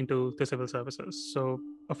entry into the civil services? So,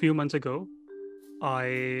 a few months ago,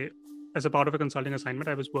 as a part of a consulting assignment,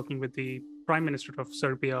 I was working with the Prime Minister of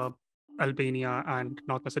Serbia, Albania, and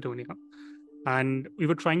North Macedonia. And we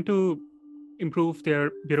were trying to improve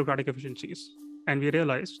their bureaucratic efficiencies. And we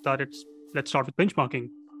realized that let's start with benchmarking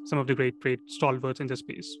some of the great stalwarts in this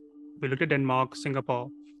space. We looked at Denmark, Singapore,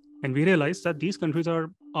 and we realized that these countries are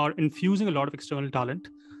infusing a lot of external talent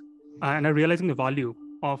and are realizing the value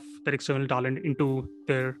of that external talent into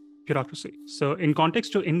their bureaucracy. So, in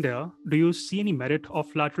context to India, do you see any merit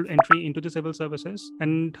of lateral entry into the civil services?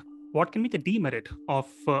 And what can be the demerit of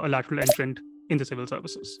a lateral entrant in the civil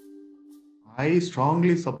services? I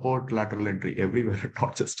strongly support lateral entry everywhere,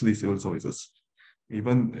 not just the civil services.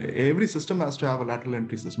 Even every system has to have a lateral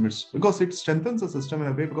entry system. It's because it strengthens the system in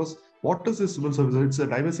a way. Because what is this civil service? It's a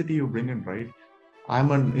diversity you bring in, right?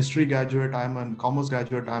 I'm an history graduate, I'm a commerce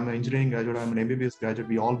graduate, I'm an engineering graduate, I'm an MBBS graduate.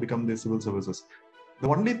 We all become the civil services. The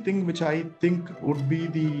only thing which I think would be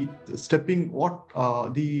the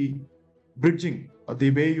bridging,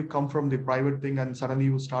 the way you come from the private thing and suddenly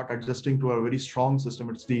you start adjusting to a very strong system.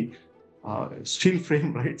 It's the steel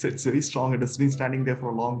frame, right? So it's very strong. It has been standing there for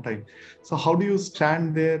a long time. So how do you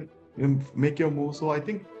stand there and make your move? So I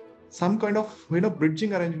think some kind of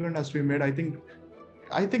bridging arrangement has to be made. I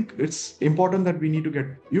think it's important that we need to get.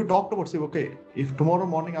 You talked about, say, okay, if tomorrow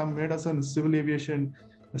morning I'm made as a civil aviation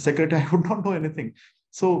secretary, I would not know anything.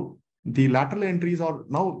 So the lateral entries are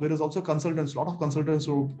now, there is also consultants, a lot of consultants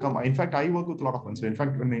who come. In fact, I work with a lot of ones. So in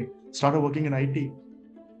fact, when I started working in IT,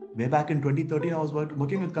 way back in 2013, I was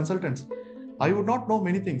working with consultants. I would not know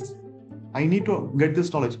many things. I need to get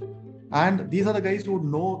this knowledge. And these are the guys who would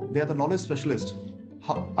know, they are the knowledge specialists.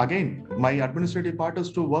 Again, my administrative part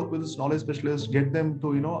is to work with this knowledge specialist, get them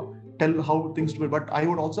to, tell how things to be. But I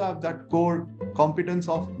would also have that core competence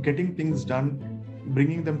of getting things done,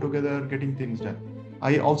 bringing them together, getting things done.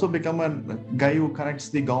 I also become a guy who connects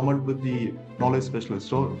the government with the knowledge specialist.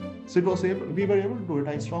 So we were able to do it.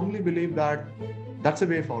 I strongly believe that that's a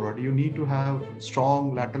way forward. You need to have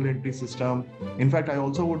strong lateral entry system. In fact, I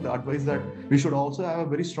also would advise that we should also have a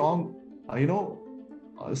very strong,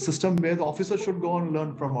 system where the officers should go and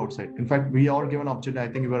learn from outside. In fact, we are given opportunity.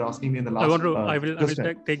 I think you were asking me in the last. I will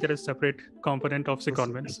take that as a separate component of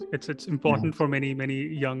secondments. It's important for many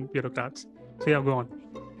young bureaucrats. So yeah, go on.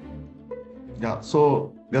 Yeah,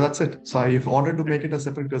 so that's it. So I wanted to make it a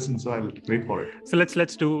separate question, so I'll wait for it. So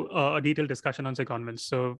let's do a detailed discussion on secondments.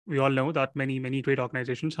 So we all know that many great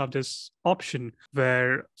organizations have this option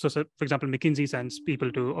where, so for example, McKinsey sends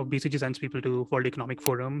people to, or BCG sends people to World Economic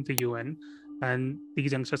Forum, the UN, and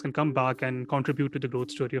these youngsters can come back and contribute to the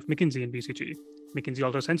growth story of McKinsey and BCG. McKinsey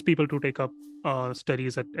also sends people to take up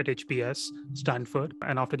studies at HBS, Stanford,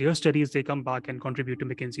 and after their studies, they come back and contribute to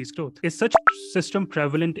McKinsey's growth. Is such system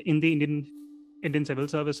prevalent in the Indian civil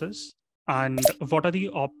services? And what are the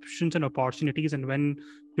options and opportunities, and when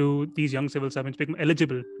do these young civil servants become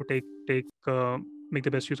eligible to make the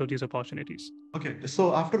best use of these opportunities? Okay,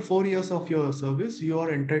 so after 4 years of your service, you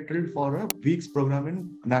are entitled for a week's program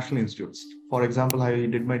in national institutes. For example, I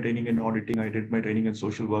did my training in auditing, I did my training in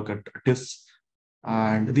social work at TIS.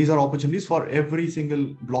 And these are opportunities for every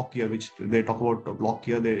single block year, which they talk about block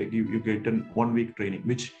year, you get a 1 week training,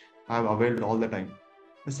 which I have availed all the time.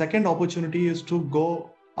 The second opportunity is to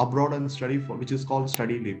go abroad and study, which is called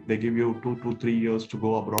study leave. They give you 2 to 3 years to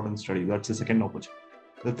go abroad and study. That's the second opportunity.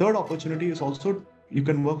 The third opportunity is also you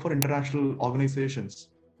can work for international organizations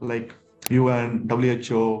like UN,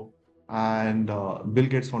 WHO, and Bill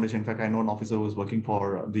Gates Foundation. In fact, I know an officer who is working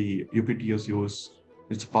for the UPTSUs.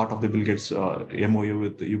 It's part of the Bill Gates MOU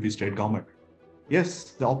with the UP state government.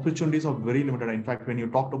 Yes, the opportunities are very limited. In fact, when you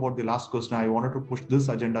talked about the last question, I wanted to push this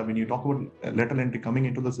agenda. When you talk about lateral entry coming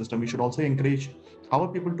into the system, we should also encourage our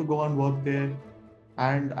people to go and work there.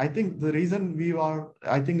 And I think the reason we are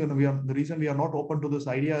not open to this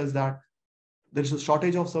idea is that there's a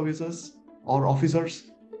shortage of services or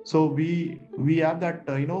officers. So we have that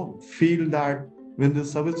feel that when the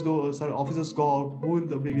officers go out, who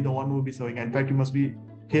will be the one who will be serving? In fact, you must be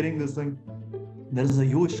hearing this thing. There is a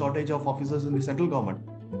huge shortage of officers in the central government.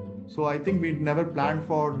 So I think we never planned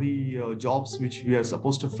for the jobs which we are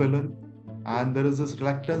supposed to fill in. And there is this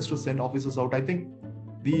reluctance to send officers out. I think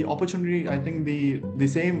the opportunity, the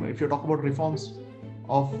same, if you talk about reforms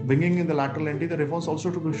of bringing in the lateral entry, the reforms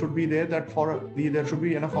also should be there, that there should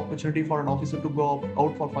be enough opportunity for an officer to go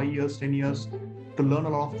out for 5 years, 10 years, to learn a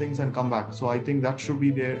lot of things and come back. So I think that should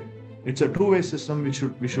be there. It's a two-way system which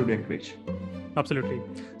we should encourage. Absolutely.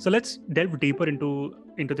 So let's delve deeper into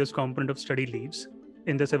this component of study leaves.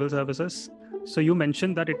 in the civil services. So you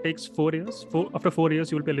mentioned that it takes 4 years. After 4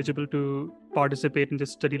 years, you will be eligible to participate in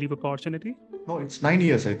this study leave opportunity. No, it's 9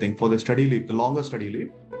 years, I think, for the study leave, the longer study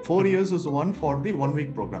leave. 4 years is one for the 1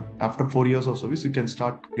 week program. After 4 years of service, you can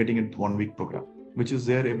start getting into 1 week program, which is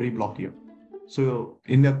there every block year. So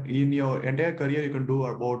in your entire career, you can do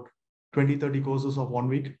about 20-30 courses of 1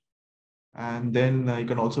 week. And then you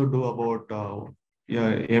can also do about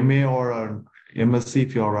MA or MSc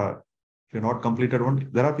if you're not completed one.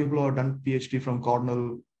 There are people who have done PhD from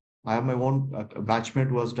Cornell. I have my own batchmate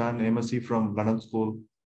who has done MSc from London School.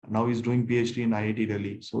 Now he's doing PhD in IIT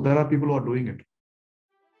Delhi. So there are people who are doing it.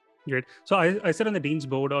 Great. So I sit on the Dean's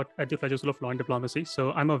Board at the Fletcher School of Law and Diplomacy.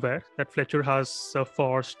 So I'm aware that Fletcher has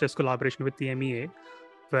forged this collaboration with the MEA,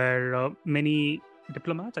 where many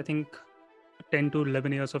diplomats, I think 10 to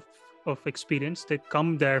 11 years of experience, they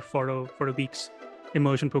come there for a week's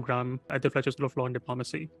immersion program at the Fletcher School of Law and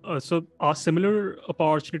Diplomacy. So are similar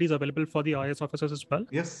opportunities available for the IAS officers as well?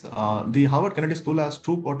 Yes. The Harvard Kennedy School has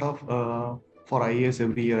 2 quota for IAS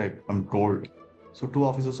every year, I'm told. So 2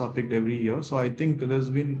 officers are picked every year. So I think there's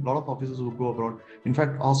been a lot of officers who go abroad. In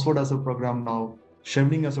fact, Oxford has a program now,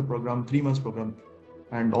 Chevening has a program, 3 months program.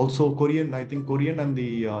 And also Korean, I think Korean and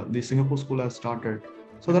the Singapore school has started.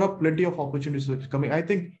 So there are plenty of opportunities coming. I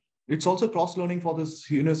think it's also cross-learning for these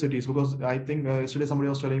universities, because I think yesterday somebody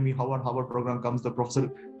was telling me how on Harvard program comes, the professor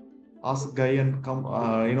ask guy and come,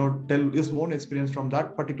 tell his own experience from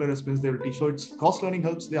that particular experience they will teach. So it's cross-learning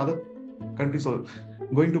helps the other countries. So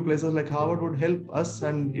going to places like Harvard would help us,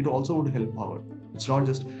 and it also would help Harvard. It's not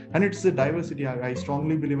just, and it's the diversity. I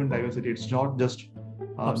strongly believe in diversity. It's not just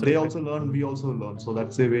they also learn, we also learn. So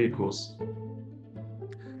that's the way it goes.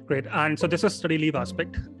 Great. And so this is study leave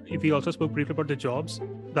aspect. If we also spoke briefly about the jobs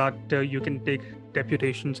that you can take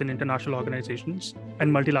deputations in international organizations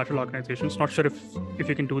and multilateral organizations. Not sure if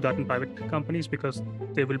you can do that in private companies, because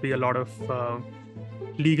there will be a lot of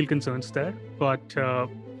legal concerns there. But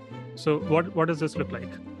so what does this look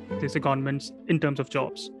like, these secondments in terms of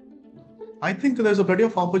jobs? I think there's a plenty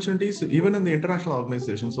of opportunities even in the international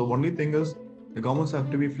organizations. So only thing is the governments have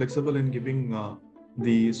to be flexible in giving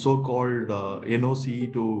the so-called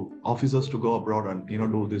NOC to officers to go abroad and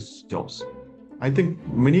do these jobs. I think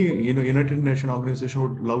many United Nations organizations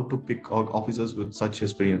would love to pick officers with such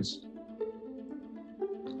experience.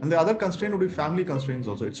 And the other constraint would be family constraints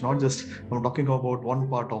also. It's not just I'm talking about one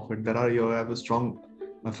part of it. You have a strong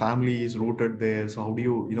family is rooted there. So how do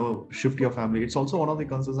you shift your family? It's also one of the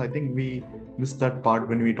concerns. I think we miss that part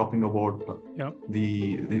when we're talking about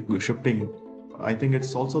the shifting. I think that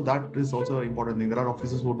is also an important thing. There are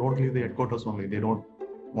officers who don't leave the headquarters only. They don't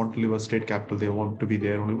want to leave a state capital. They want to be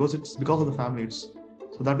there only because it's because of the family.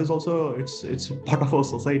 So that is also it's part of our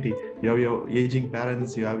society. You have your aging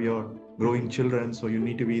parents, you have your growing children, so you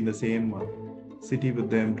need to be in the same city with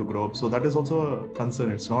them to grow up. So that is also a concern.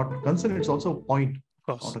 It's not concern. It's also a point.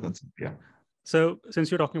 Of course. Not a concern. Yeah. So since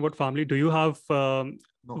you're talking about family, do you have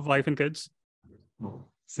wife and kids? No.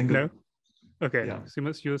 Single. No? Okay, yeah. So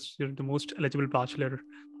you're the most eligible bachelor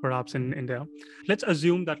perhaps in India. Let's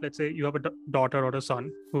assume that, let's say you have a daughter or a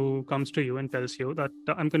son who comes to you and tells you that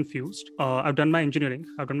I'm confused. I've done my engineering,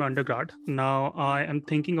 I've done my undergrad. Now I am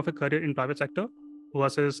thinking of a career in private sector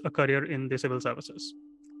versus a career in the civil services.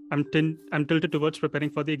 I'm tilted towards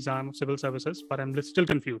preparing for the exam of civil services, but I'm still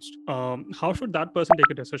confused. How should that person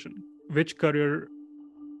take a decision? Which career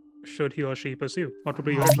should he or she pursue? What would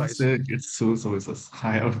be your advice? It's civil services.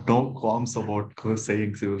 I have no qualms about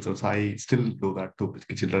saying civil services. I still do that to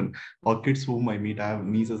children or kids whom I meet. I have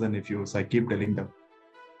nieces and nephews. I keep telling them.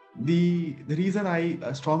 The reason I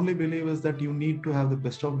strongly believe is that you need to have the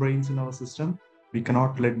best of brains in our system. We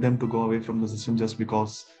cannot let them to go away from the system just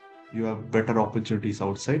because you have better opportunities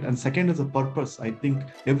outside. And second is a purpose. I think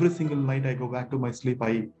every single night I go back to my sleep,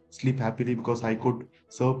 I sleep happily because I could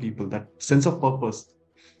serve people. That sense of purpose.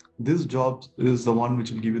 This job is the one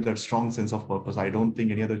which will give you that strong sense of purpose. I don't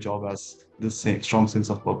think any other job has this strong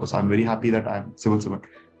sense of purpose. I'm very happy that I'm civil servant.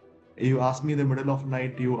 You ask me in the middle of the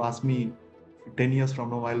night, you ask me 10 years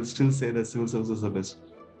from now, I'll still say that civil service is the best.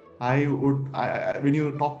 When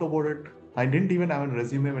you talked about it, I didn't even have a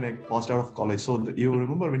resume when I passed out of college. So you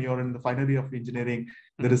remember when you're in the final year of engineering,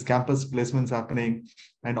 there is campus placements happening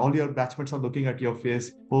and all your batchmates are looking at your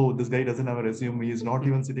face. Oh, this guy doesn't have a resume. He's not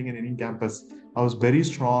even sitting in any campus. I was very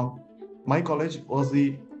strong. My college was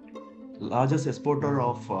the largest exporter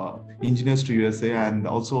of engineers to USA and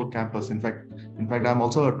also campus. In fact, I'm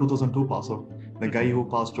also a 2002 pass out. The guy who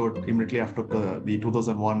passed out immediately after the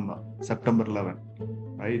 2001 September 11,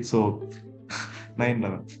 right? So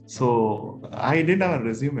 9/11. So I didn't have a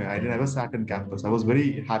resume. I never sat in campus. I was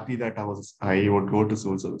very happy that I would go to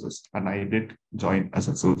civil services, and I did join as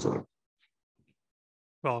a civil servant.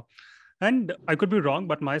 Wow. And I could be wrong,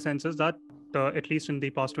 but my sense is that at least in the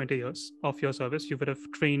past 20 years of your service, you would have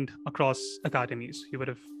trained across academies. You would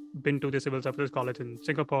have been to the Civil Services College in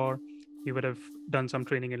Singapore. You would have done some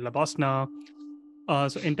training in Labasna.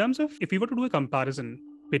 So in terms of, if you were to do a comparison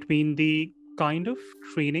between the kind of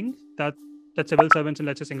training that civil servants in,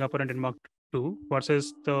 let's say, Singapore and Denmark do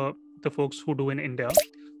versus the folks who do in India,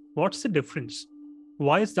 what's the difference?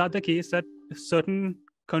 Why is that the case that certain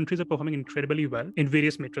countries are performing incredibly well in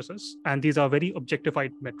various matrices, and these are very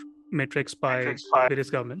objectified metrics by various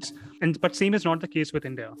governments, but same is not the case with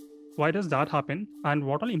India? Why does that happen, and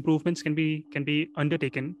what all improvements can be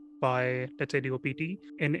undertaken by, let's say, the OPT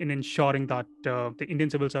in ensuring that the Indian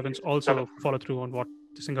civil servants also follow through on what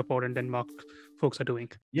the Singapore and Denmark folks are doing?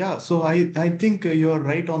 Yeah, so I think you're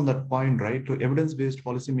right on that point, right? Evidence-based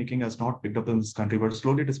policy making has not picked up in this country, but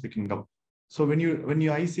slowly it is picking up. So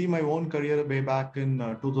I see my own career way back in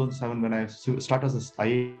 2007 when I started as an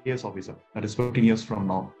IAS officer, that is 15 years from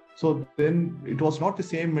now. So then it was not the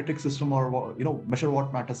same metric system or measure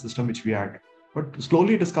what matters system which we had, but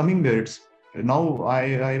slowly it is coming there. It's now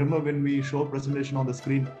I remember when we show presentation on the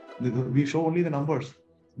screen, we show only the numbers.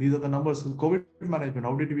 These are the numbers. COVID management.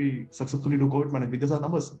 How did we successfully do COVID management? These are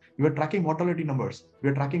numbers. We were tracking mortality numbers. We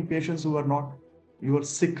were tracking patients who were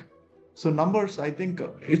sick. So numbers, I think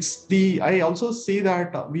I also see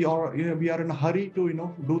that we are in a hurry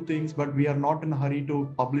to, do things, but we are not in a hurry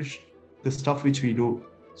to publish the stuff which we do.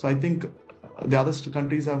 So I think the other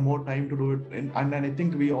countries have more time to do it. And I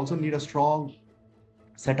think we also need a strong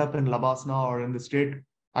setup in Labasna or in the state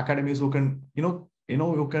academies who can,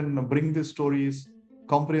 who can bring these stories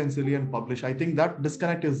comprehensively and publish. I think that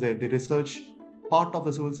disconnect is there. The research part of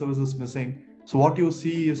the civil service is missing. So what you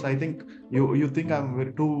see is, I think you think I'm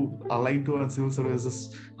very too aligned to a civil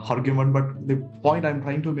services argument, but the point I'm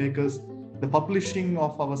trying to make is the publishing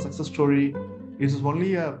of our success story is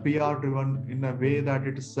only a PR driven in a way that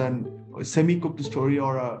it is a semi-cooked story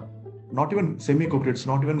or not even semi-cooked. It's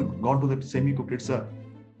not even gone to the semi-cooked. It's a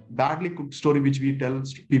badly cooked story which we tell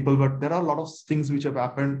people, but there are a lot of things which have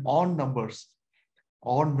happened on numbers,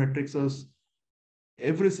 on metrics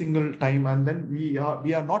every single time, and then we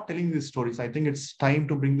are not telling these stories. I think it's time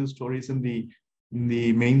to bring these stories in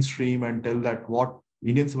the mainstream and tell that what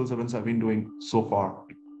Indian civil servants have been doing so far.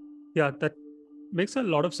 Yeah, that makes a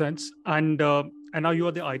lot of sense. And now you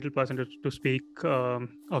are the ideal person to speak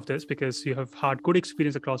of this, because you have had good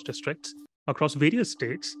experience across districts, across various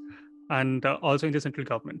states, and also in the central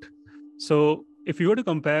government. So if you were to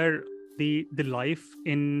compare the life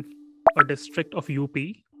in a district of UP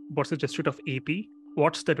versus district of AP,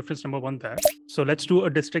 what's the difference, number one, there? So let's do a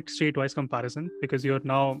district state-wise comparison, because you're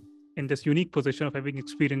now in this unique position of having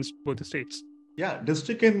experienced both the states. Yeah,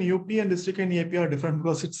 district in UP and district in AP are different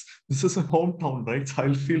because this is a hometown, right? So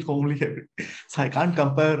I'll feel homely here. So I can't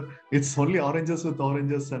compare. It's only oranges with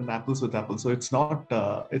oranges and apples with apples. So it's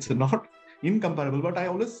not incomparable. But I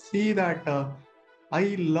always see that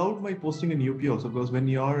I loved my posting in UP also, because when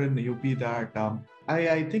you're in UP, that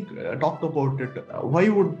I think talked about it. Why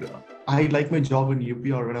would I like my job in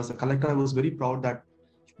UP, or when I was a collector, I was very proud that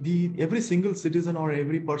every single citizen or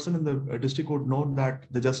every person in the district would know that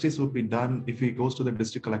the justice would be done if he goes to the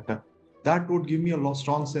district collector. That would give me a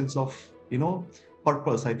strong sense of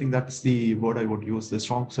purpose. I think that's the word I would use, the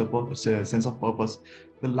strong sense of purpose.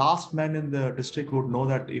 The last man in the district would know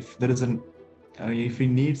that if there is if he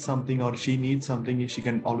needs something or she needs something, she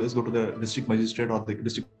can always go to the district magistrate or the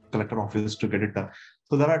district collector office to get it done.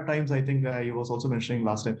 So there are times, I think I was also mentioning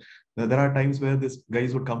last time, there are times where these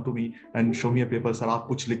guys would come to me and show me a paper, sir, aap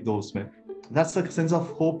kuch likh do usme. That's the sense of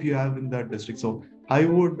hope you have in that district. So I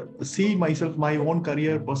would see myself, my own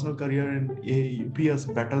career, personal career in UP as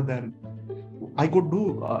better than I could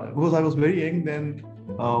do, because I was very young then,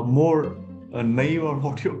 more naive, or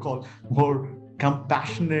what you call, more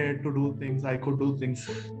compassionate to do things. I could do things.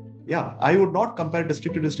 Yeah, I would not compare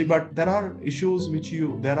district to district, but there are issues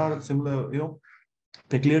there are similar,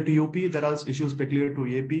 peculiar to UP, there are issues peculiar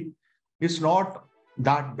to AP. It's not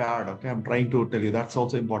that bad. Okay, I'm trying to tell you, that's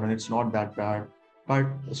also important. It's not that bad, but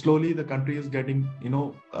slowly the country is getting,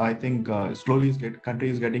 I think country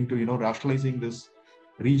is getting to, rationalizing this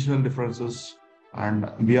regional differences, and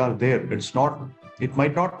we are there. It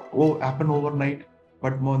might not happen overnight,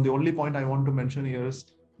 but the only point I want to mention here is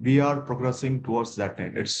we are progressing towards that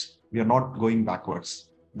end. We are not going backwards.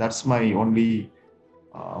 That's my only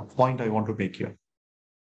point I want to make here.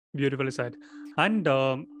 Beautifully said. And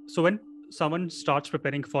so someone starts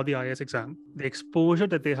preparing for the IAS exam, the exposure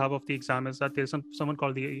that they have of the exam is that there's someone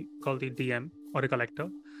called the DM or a collector.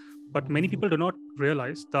 But many people do not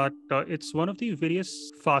realize that it's one of the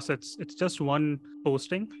various facets. It's just one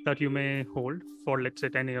posting that you may hold for, let's say,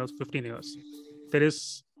 10 years, 15 years. There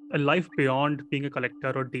is a life beyond being a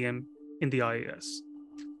collector or DM in the IAS.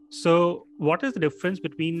 So, what is the difference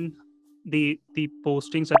between the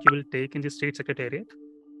postings that you will take in the state secretariat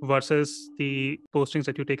versus the postings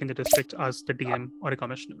that you take in the district as the DM or a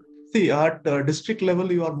commissioner? See, at district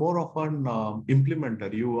level, you are more of an implementer.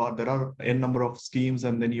 There are n number of schemes,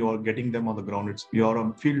 and then you are getting them on the ground. You are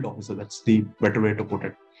a field officer. That's the better way to put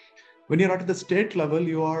it. When you're at the state level,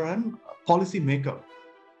 you are a policy maker.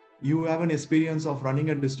 You have an experience of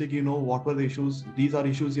running a district. You know what were the issues. These are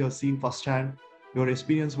issues you have seen firsthand. Your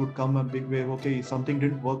experience would come a big way. Okay, something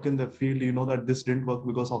didn't work in the field. You know that this didn't work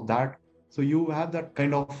because of that. So you have that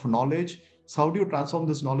kind of knowledge. So how do you transform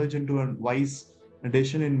this knowledge into a wise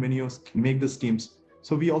addition in when you make the schemes?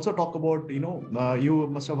 So we also talk about, you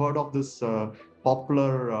must have heard of this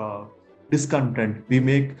popular discontent. We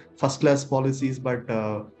make first class policies, but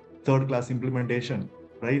third class implementation,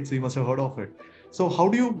 right? So you must have heard of it. So how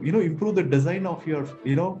do you, improve the design of your,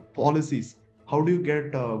 policies? How do you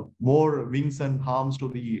get more wings and arms to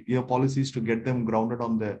the policies to get them grounded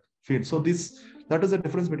on the field? So that is the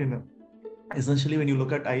difference between them. Essentially, when you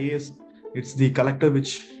look at IAS, it's the collector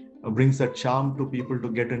which brings that charm to people to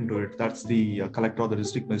get into it. That's the collector or the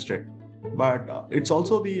district magistrate. But it's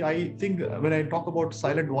also I think when I talk about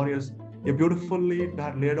silent warriors, a beautifully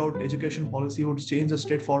laid out education policy would change the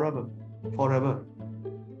state forever.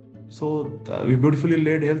 So we beautifully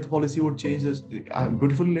laid health policy would change this.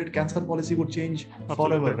 Beautifully laid cancer policy would change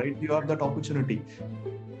forever, right? You have that opportunity.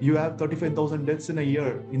 You have 35,000 deaths in a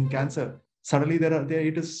year in cancer. Suddenly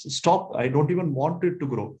it is stopped. I don't even want it to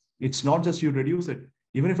grow. It's not just you reduce it.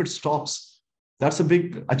 Even if it stops, that's a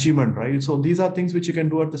big achievement, right? So these are things which you can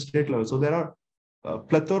do at the state level. So there are a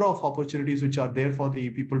plethora of opportunities which are there for the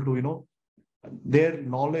people to, their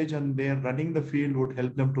knowledge and their running the field would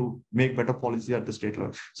help them to make better policy at the state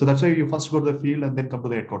level. So that's why you first go to the field and then come to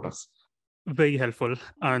the headquarters. Very helpful.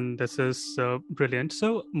 And this is brilliant.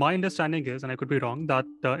 So my understanding is, and I could be wrong, that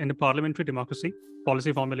in a parliamentary democracy,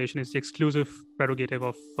 policy formulation is the exclusive prerogative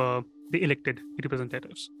of the elected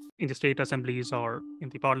representatives in the state assemblies or in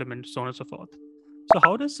the parliament, so on and so forth. So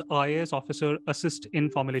how does IAS officer assist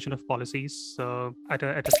in formulation of policies at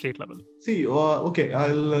a state level? See, okay,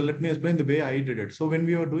 let me explain the way I did it. So when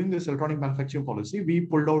we were doing this electronic manufacturing policy, we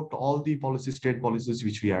pulled out all the state policies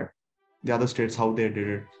which we had, the other states, how they did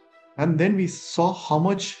it. And then we saw how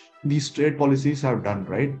much these state policies have done,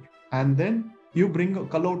 right? And then you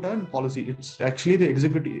call out a policy. It's actually the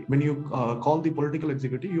executive. When you call the political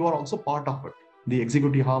executive, you are also part of it, the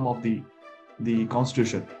executive arm of the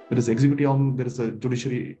constitution. There is executive arm, there is a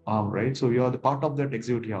judiciary arm, right? So you are the part of that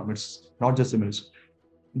executive arm. It's not just the minister.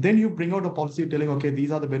 Then you bring out a policy telling, okay,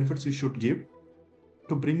 these are the benefits you should give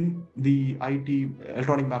to bring the IT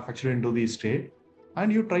electronic manufacturing into the state.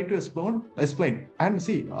 And you try to explain and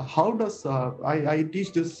see how does I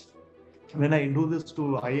teach this when I do this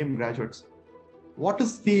to IIM graduates. What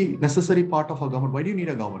is the necessary part of a government? Why do you need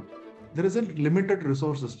a government? There isn't limited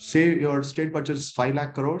resources. Say your state budget is 5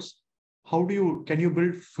 lakh crores. Can you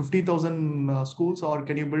build 50,000 schools, or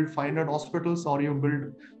can you build 500 hospitals, or you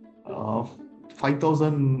build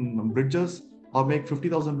 5,000 bridges, or make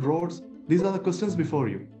 50,000 roads? These are the questions before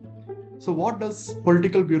you. So what does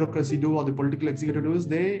political bureaucracy do, or the political executive do, is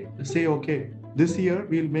they say, okay, this year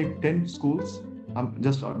we'll make 10 schools,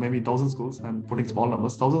 just maybe 1,000 schools, I'm putting small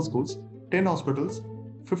numbers, 1,000 schools, 10 hospitals,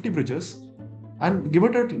 50 bridges, and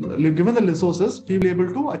given the resources, we will be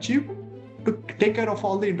able to achieve, to take care of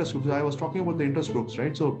all the interest groups. I was talking about the interest groups,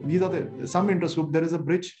 right? So these are some interest group. There is a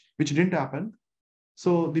bridge which didn't happen.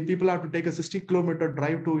 So the people have to take a 60-kilometer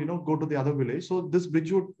drive to, go to the other village. So this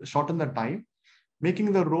bridge would shorten the time.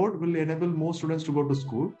 Making the road will enable more students to go to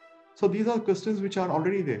school. So these are questions which are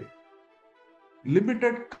already there.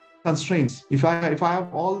 Limited constraints. If I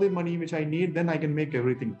have all the money which I need, then I can make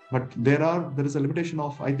everything. But there is a limitation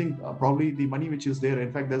of, I think, probably the money which is there.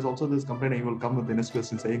 In fact, there's also this complaint I will come with the next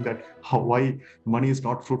question saying that why money is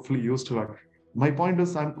not fruitfully used to it. My point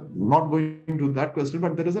is, I'm not going to that question,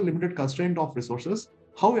 but there is a limited constraint of resources.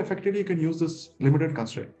 How effectively you can use this limited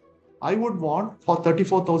constraint? I would want for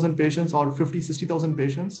 34,000 patients or 60,000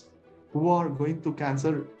 patients who are going through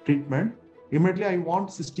cancer treatment, immediately I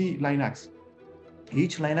want 60 LINACs.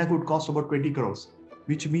 Each LINAC would cost about 20 crores,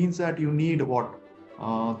 which means that you need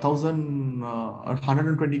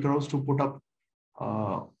 120 crores to put up,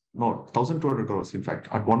 1,200 crores. In fact,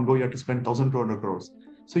 at one go, you have to spend 1,200 crores.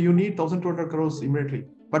 So you need 1,200 crores immediately,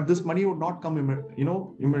 but this money would not come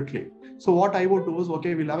immediately. So what I would do is,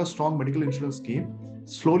 okay, we'll have a strong medical insurance scheme,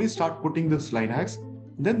 slowly start putting this line hacks.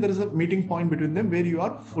 Then there is a meeting point between them where you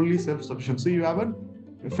are fully self-sufficient. So you have a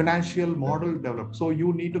financial model developed. So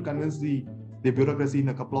you need to convince the bureaucracy in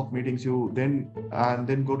a couple of meetings. You then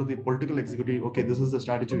go to the political executive. Okay, this is the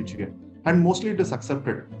strategy which you get, and mostly it is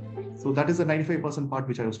accepted. So that is the 95% part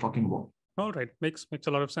which I was talking about. All right, makes a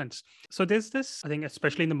lot of sense. So there's this, I think,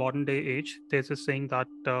 especially in the modern day age, there's this saying that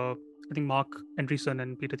I think Mark Andreessen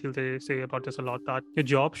and Peter Thiel, they say about this a lot, that your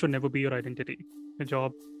job should never be your identity. Your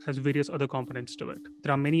job has various other components to it.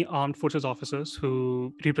 There are many armed forces officers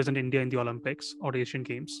who represent India in the Olympics or Asian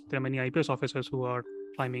Games. There are many IPS officers who are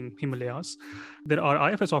climbing Himalayas. There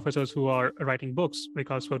are IFS officers who are writing books,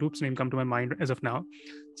 because Swaroop's name come to my mind as of now.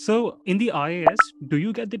 So in the IAS, do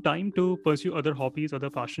you get the time to pursue other hobbies, other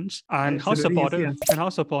passions? And It's a very easy answer. how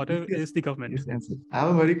supportive Easy is the government? Easy answer. I have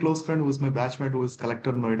a very close friend who is my batchmate, who is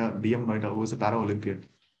Collector Noida, DM Noida, who is a para-Olympian.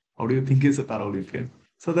 How do you think he's a para-Olympian?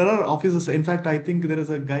 So there are officers. In fact, I think there is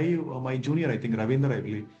a guy, my junior, I think, Ravindra, I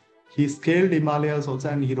believe. He scaled Himalayas also,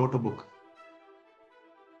 and he wrote a book.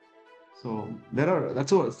 So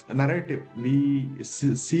that's a narrative. We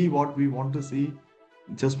see what we want to see.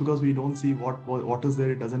 Just because we don't see what is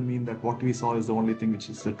there, it doesn't mean that what we saw is the only thing which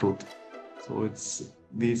is the truth. So it's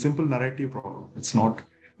the simple narrative problem. It's not.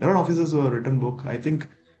 There are officers who have written book.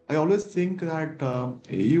 I always think that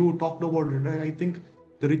you talked about it. I think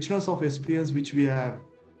the richness of experience which we have,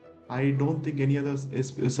 I don't think any other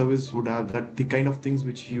service would have that. The kind of things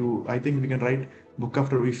which I think we can write book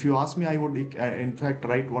after. If you ask me, I would in fact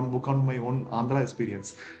write one book on my own Andhra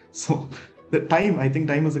experience. So I think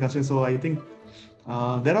time is a constraint. So I think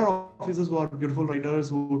there are officers who are beautiful writers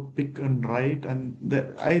who pick and write, and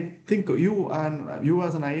I think you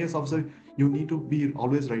as an IAS officer, you need to be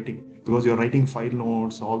always writing, because you're writing file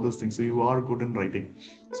notes, all those things. So you are good in writing.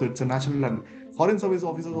 So it's a natural. And foreign service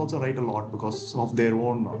officers also write a lot because of their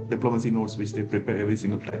own diplomacy notes which they prepare every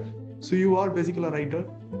single time. So you are basically a writer.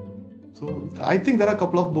 So I think there are a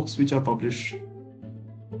couple of books which are published.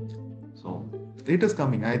 So it is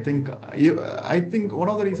coming. I think one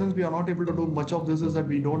of the reasons we are not able to do much of this is that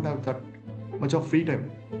we don't have that much of free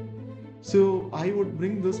time. So I would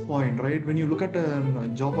bring this point, right? When you look at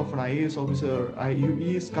a job of an IAS officer,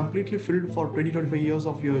 he is completely filled for 20-25 years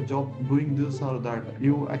of your job doing this or that.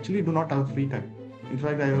 You actually do not have free time. In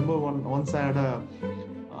fact, I remember once I had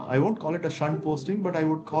I won't call it a shunt posting, but I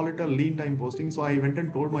would call it a lean time posting. So I went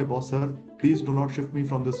and told my boss, sir, please do not shift me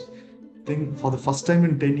from this thing. For the first time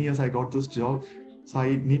in 10 years, I got this job. So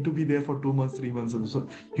I need to be there for 2 months, 3 months. So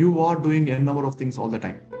you are doing a number of things all the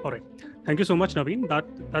time. All right. Thank you so much, Naveen.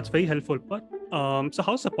 That's very helpful. But so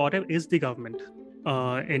how supportive is the government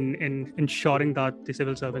in ensuring that the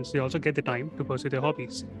civil servants, they also get the time to pursue their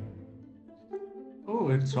hobbies? Oh,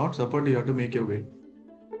 it's not supportive. You have to make your way.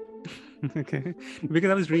 Okay,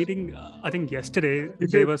 because I was reading, I think yesterday,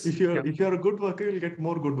 if you're a good worker, you'll get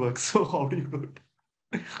more good work. So how do you do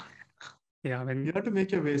it? Yeah, I mean, you have to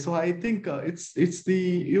make your way. So I think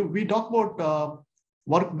we talk about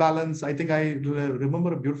work balance. I think I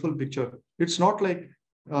remember a beautiful picture. It's not like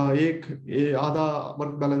आधा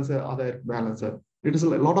work balance है, आधा balance है. It is a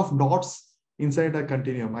lot of dots inside a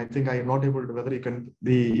continuum. I think I am not able to, whether you can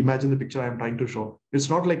imagine the picture I am trying to show. It's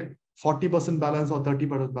not like 40% balance or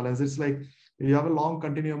 30% balance. It's like you have a long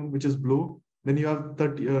continuum which is blue, then you have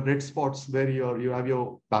 30 red spots where you have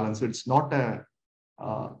your balance. It's not a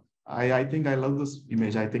I think I love this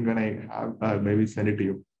image. I think when I maybe send it to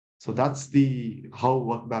you. So that's how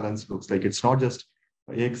work balance looks like. It's not just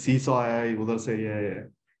एक seesaw है उधर से ये.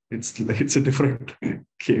 It's a different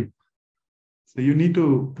game. So you need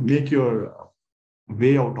to make your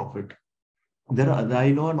way out of it.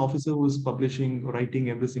 I know an officer who is writing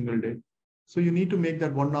every single day. So you need to make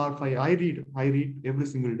that 1 hour. I read every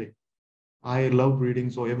single day. I love reading.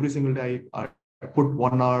 So every single day I put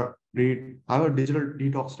 1 hour read. I have a digital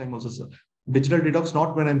detox time also, sir. Digital detox,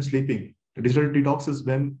 not when I'm sleeping. The digital detox is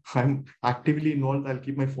when I'm actively involved. I'll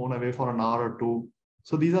keep my phone away for an hour or two.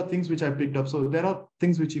 So these are things which I picked up. So there are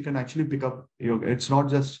things which you can actually pick up. It's not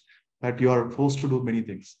just that you are forced to do many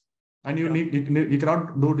things. And you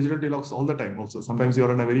cannot do digital detox all the time also. Sometimes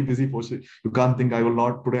you're in a very busy position. You can't think, I will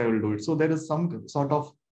not, today I will do it. So there is some sort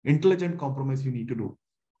of intelligent compromise you need to do.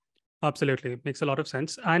 Absolutely. Makes a lot of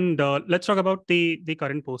sense. And let's talk about the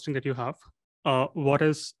current posting that you have.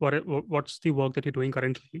 What's the work that you're doing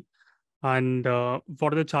currently? And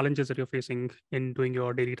what are the challenges that you're facing in doing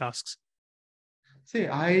your daily tasks? See,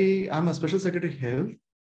 I am a special secretary health.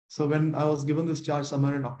 So when I was given this charge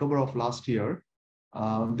somewhere in October of last year,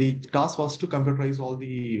 the task was to computerize all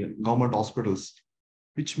the government hospitals.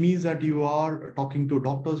 which means that you are talking to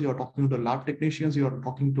doctors, you are talking to lab technicians, you are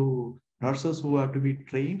talking to nurses who have to be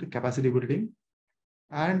trained, capacity building.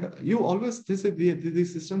 And you always,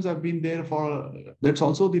 these systems have been there for, that's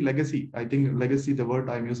also the legacy. I think legacy, the word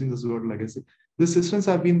I'm using this word legacy. These systems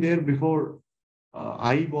have been there before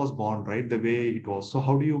I was born, right? The way it was. So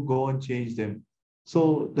how do you go and change them?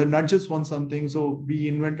 So the nudges want something. So we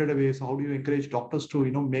invented a way. So how do you encourage doctors to,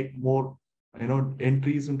 make more,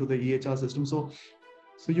 entries into the EHR system? So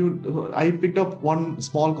I picked up one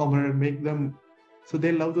small component and make them, so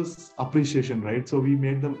they love this appreciation, right? So we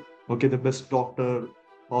made them, okay, the best doctor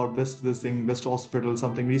or best this thing, best hospital,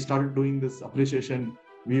 something. We started doing this appreciation.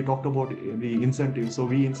 We talked about the incentives. So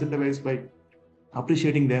we incentivize by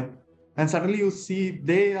appreciating them. And suddenly you see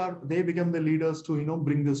they become the leaders to,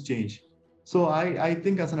 bring this change. So I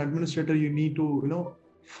think as an administrator, you need to,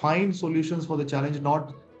 find solutions for the challenge,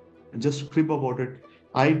 not just crib about it.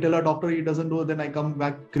 I tell a doctor he doesn't do it, then I come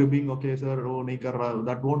back cribbing, okay, sir, oh, nahi kar raha.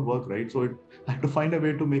 That won't work, right? So I have to find a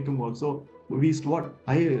way to make him work. So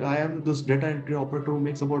I have this data entry operator who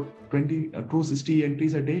makes about 20 260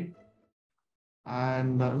 entries a day.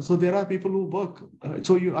 And so there are people who work.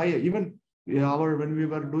 When we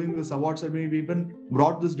were doing this awards ceremony, we even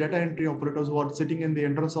brought this data entry operators who are sitting in the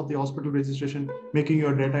entrance of the hospital registration, making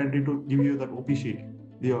your data entry to give you that OP sheet,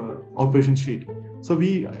 the outpatient sheet. So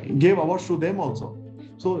we gave awards to them also.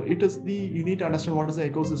 So you need to understand what is the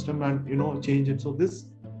ecosystem and, change it. So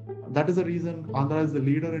that is the reason Andhra is the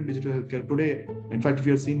leader in digital healthcare today. In fact, if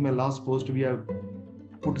you have seen my last post, we have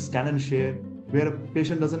put scan and share, where a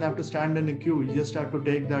patient doesn't have to stand in a queue. You just have to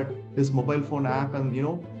take his mobile phone app and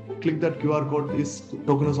click that QR code. His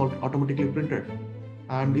token is automatically printed,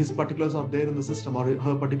 and his particulars are there in the system, or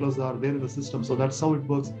her particulars are there in the system. So that's how it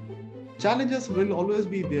works. Challenges will always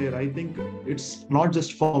be there. I think it's not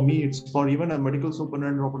just for me, it's for even a medical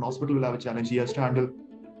superintendent of an hospital will have a challenge. He has to handle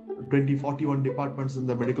 41 departments in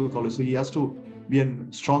the medical college. So he has to be a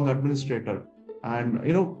strong administrator. And,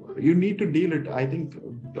 you need to deal it. I think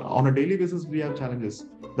on a daily basis, we have challenges.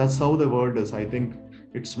 That's how the world is. I think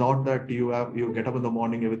it's not that you get up in the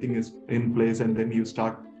morning, everything is in place, and then you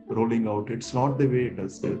start rolling out. It's not the way it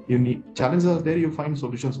is. You need challenges are there, you find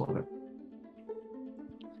solutions for them.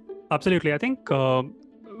 Absolutely. I think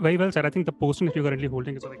very well said. I think the posting that you're currently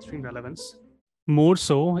holding is of extreme relevance, more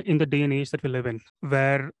so in the day and age that we live in,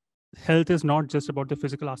 where health is not just about the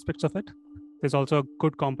physical aspects of it. There's also a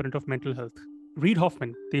good component of mental health. Reid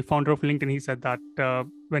Hoffman, the founder of LinkedIn, he said that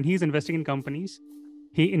when he's investing in companies,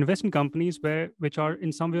 he invests in companies which are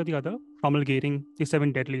in some way or the other promulgating the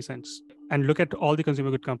 7 deadly sins. And look at all the consumer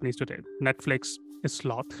good companies today. Netflix is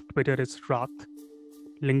sloth, Twitter is wrath,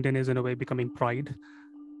 LinkedIn is in a way becoming pride,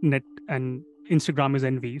 and Instagram is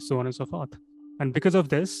envy, so on and so forth. And because of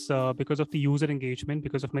this, because of the user engagement,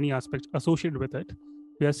 because of many aspects associated with it,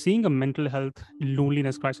 we are seeing a mental health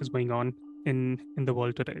loneliness crisis going on in the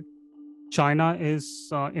world today. China is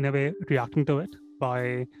in a way reacting to it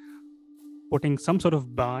by putting some sort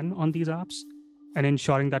of ban on these apps and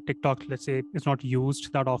ensuring that TikTok, let's say, is not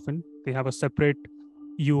used that often. They have a separate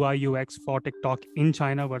UI UX for TikTok in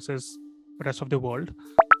China versus the rest of the world.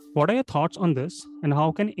 What are your thoughts on this, and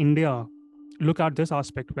how can India look at this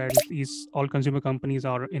aspect where these all consumer companies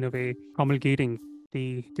are in a way promulgating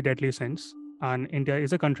the deadly sins? And India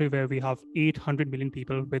is a country where we have 800 million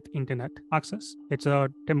people with internet access. It's a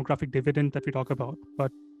demographic dividend that we talk about,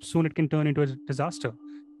 but soon it can turn into a disaster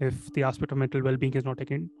if the aspect of mental well-being is not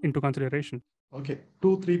taken into consideration. Okay,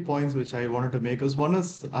 2-3 points which I wanted to make is one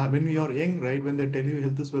is when you are young, right? When they tell you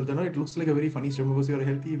health is wealth, it looks like a very funny story because you're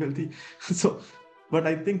healthy. So, but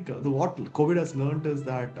I think what COVID has learned is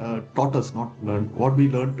that taught us, not learned. What we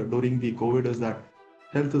learned during the COVID is that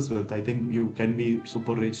health is wealth. I think you can be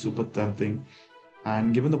super rich, super something.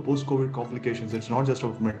 And given the post-COVID complications, it's not just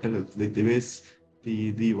of mental health. The ways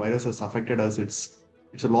the virus has affected us,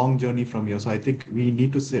 it's a long journey from here. So I think we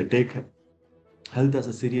need to take health as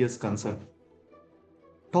a serious concern.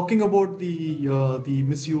 Talking about the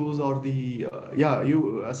misuse or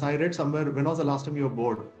as I read somewhere, when was the last time you were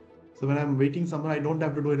bored? So when I'm waiting somewhere, I don't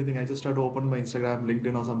have to do anything. I just have to open my Instagram,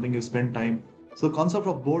 LinkedIn or something. You spend time. So the concept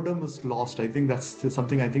of boredom is lost. I think that's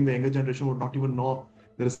something I think the younger generation would not even know.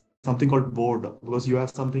 There is something called bored because you have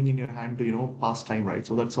something in your hand to pass time, right?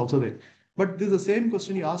 So that's also there. But this is the same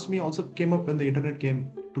question you asked me also came up when the internet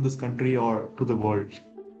came to this country or to the world.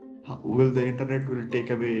 Will the internet will take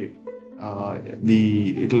away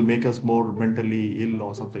it'll make us more mentally ill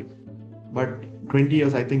or something? But 20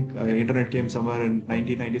 years, I think internet came somewhere in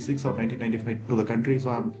 1996 or 1995 to the country.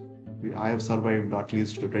 So I have survived at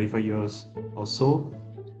least 25 years or so.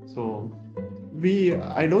 So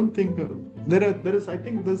I don't think there is, I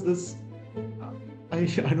think there's this I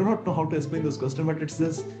do not know how to explain this question, but it's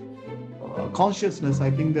this consciousness. I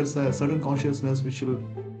think there's a certain consciousness which will,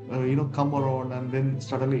 come around and then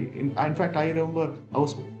suddenly. In fact, I remember I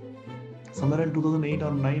was somewhere in 2008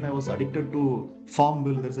 or 9, I was addicted to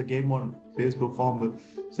Farmville. There's a game on Facebook, Farmville.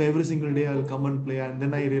 So every single day I'll come and play, and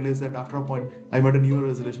then I realized that after a point, I made a new year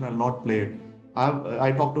resolution. I'll not play it.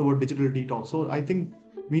 I talked about digital detox. So I think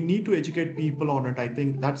we need to educate people on it. I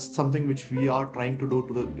think that's something which we are trying to do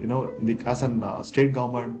to as an state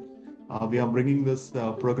government. We are bringing this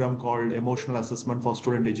program called emotional assessment for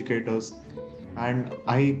student educators. And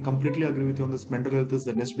I completely agree with you on this. Mental health is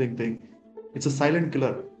the next big thing. It's a silent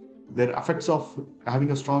killer. The effects of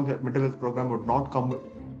having a strong mental health program would not come.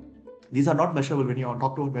 These are not measurable. When you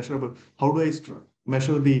talk about measurable, how do I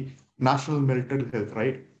measure the national mental health,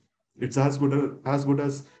 right? It's as good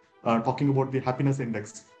as talking about the happiness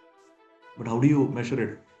index. But how do you measure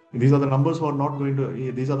it? These are the numbers who are not going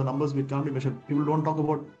to. These are the numbers which can't be measured. People don't talk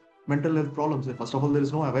about mental health problems. First of all, there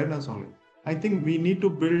is no awareness on it. I think we need to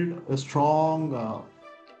build a strong,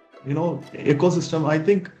 ecosystem. I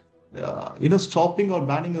think, stopping or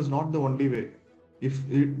banning is not the only way. If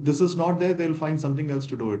this is not there, they'll find something else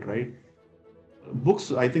to do it, right?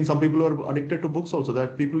 Books. I think some people are addicted to books also.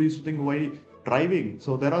 That people used to think why driving.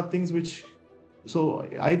 So there are things which. So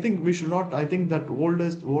I think we should not. I think that old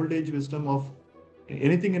age wisdom of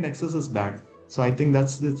anything in excess is bad. So I think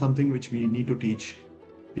that's something which we need to teach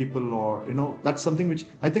people, or that's something which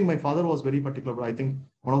I think my father was very particular. But I think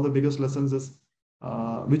one of the biggest lessons is,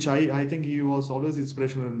 which I think he was always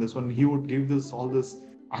inspirational in this one. He would give all this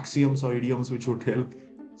axioms or idioms which would help.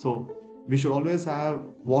 So we should always have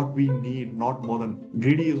what we need, not more than.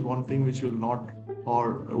 Greedy is one thing which will not,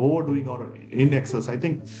 or overdoing or in excess. I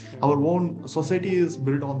think our own society is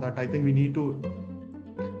built on that. I think we need to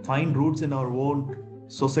find roots in our own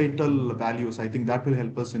societal values. I think that will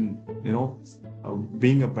help us in,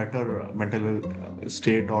 being a better mental health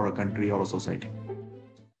state or a country or a society.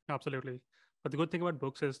 Absolutely. But the good thing about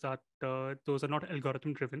books is that those are not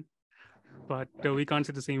algorithm driven. But we can't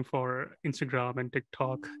say the same for Instagram and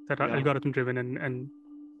TikTok that are algorithm driven, and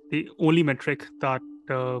the only metric that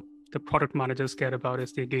the product managers care about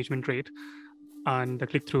is the engagement rate and the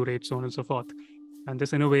click-through rate, so on and so forth. And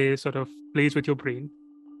this, in a way, sort of plays with your brain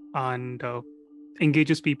and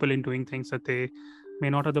engages people in doing things that they may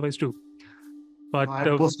not otherwise do. But I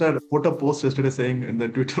put a post yesterday saying in the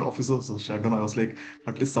Twitter office of Shadon, I was like,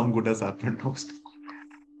 at least some good has happened.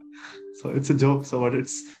 So it's a joke. So but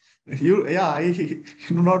it's you. Yeah, I do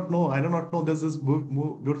not know. I do not know. There's this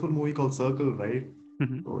beautiful movie called Circle, right?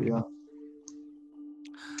 mm-hmm. So yeah,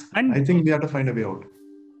 and I think we have to find a way out.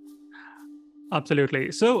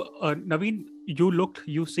 Absolutely. So, Naveen,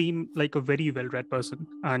 you seem like a very well-read person,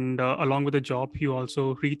 and along with the job, you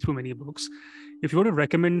also read through many books. If you were to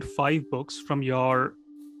recommend 5 books from your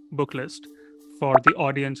book list for the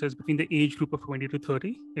audiences between the age group of 20 to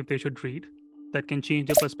 30, if they should read, that can change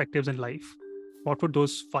their perspectives in life, what would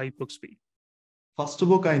those 5 books be? First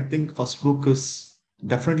book is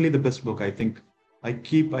definitely the best book. I think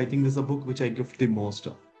this is a book which I gift the most.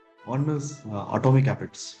 One is Atomic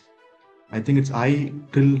Habits. I think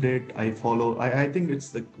till date I follow. I think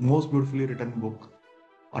it's the most beautifully written book,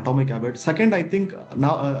 Atomic Habits. Second, I think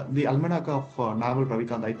now the Almanac of Naval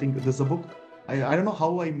Ravikant. I think this is a book. I don't know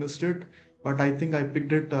how I missed it, but I think I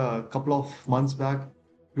picked it a couple of months back.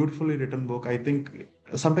 Beautifully written book. I think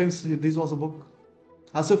sometimes this was a book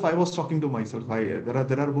as if I was talking to myself.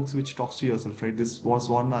 There are books which talks to yourself, right? This was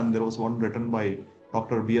one, and there was one written by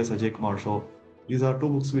Dr. B.S. Ajay Kumar. So these are 2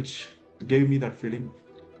 books which gave me that feeling.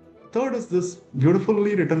 Third is this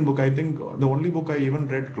beautifully written book. I think the only book I even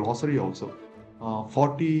read glossary also.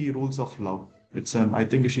 40 Rules of Love. I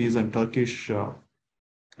think she is a Turkish. I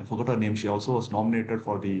forgot her name. She also was nominated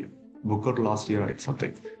for the Booker last year, right?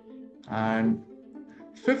 Something. And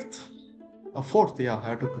fourth, yeah, I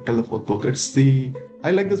had to tell the 4th book. I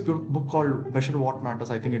like this book called Measure What Matters.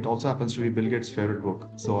 I think it also happens to be Bill Gates' favorite book.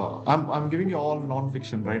 So I'm giving you all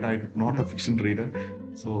non-fiction, right? I'm not a fiction reader.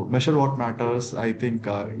 So Measure What Matters. I think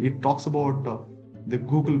it talks about the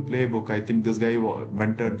Google Playbook. I think this guy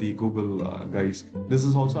mentored the Google guys. This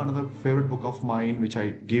is also another favorite book of mine, which I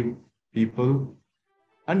give people.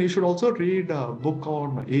 And you should also read a book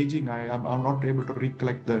on aging. I'm not able to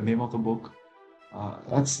recollect the name of the book.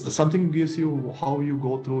 That's something gives you how you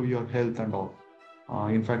go through your health and all.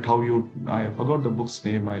 In fact, I forgot the book's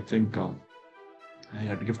name. I think I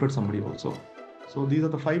had gifted somebody also. So these are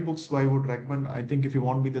the 5 books I would recommend. I think if you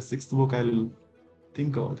want me the 6th book, I'll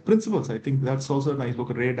think of Principles. I think that's also a nice book.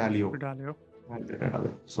 Ray Dalio. Dalio.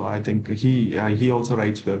 So I think he also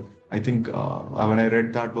writes well. I think when I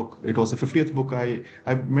read that book, it was the 50th book.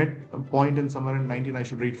 I met a point in somewhere in 19 I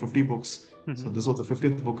should read 50 books. So this was the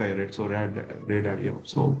 50th book I read. So read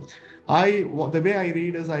So the way I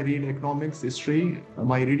read is I read economics, history.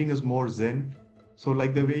 My reading is more Zen. So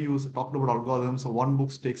like the way you talked about algorithms, so one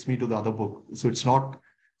book takes me to the other book. So it's not.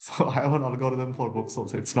 So I have an algorithm for books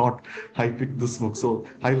also. It's not I picked this book. So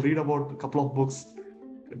I'll read about a couple of books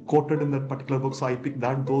quoted in that particular book, so I pick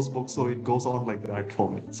those books, so it goes on like that for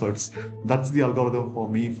me. So that's the algorithm for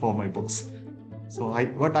me for my books. So I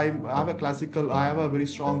have I have a very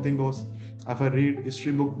strong thing goes, if I read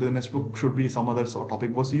history book, the next book should be some other sort of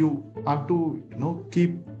topic, because you have to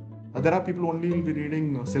keep. There are people only will be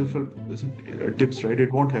reading self-help tips, right?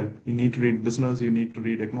 It won't help. You need to read business, you need to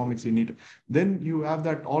read economics, then you have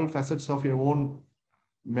that all facets of your own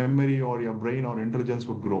memory or your brain or intelligence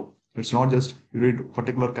would grow. It's not just you read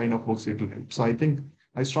particular kind of books, it will help. So I think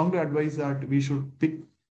I strongly advise that we should pick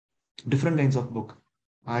different kinds of book.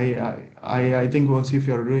 I think once if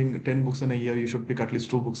you're doing 10 books in a year, you should pick at least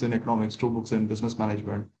 2 books in economics, 2 books in business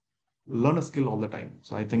management. Learn a skill all the time.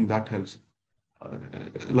 So I think that helps.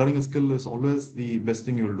 Learning a skill is always the best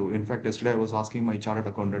thing you'll do. In fact, yesterday I was asking my chartered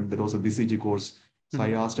accountant, there was a BCG course. So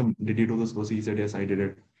I asked him, did you do this course? He said, yes, I did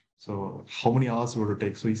it. So how many hours would it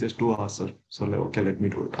take? So he says 2 hours, sir. So okay, let me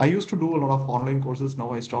do it. I used to do a lot of online courses.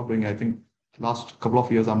 Now I stopped doing. I think last couple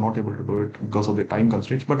of years I'm not able to do it because of the time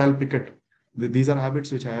constraints. But I'll pick it. These are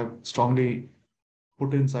habits which I have strongly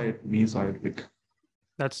put inside me, so I'll pick.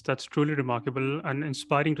 That's truly remarkable and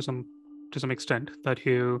inspiring to some extent that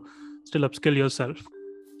you still upskill yourself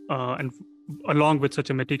and along with such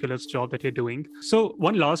a meticulous job that you're doing. So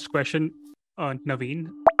one last question, Naveen,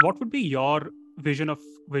 what would be your vision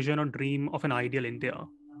or dream of an ideal India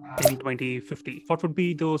in 2050? What would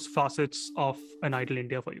be those facets of an ideal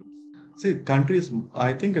India for you? See, countries,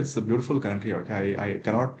 I think it's a beautiful country. Okay, I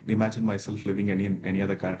cannot imagine myself living in any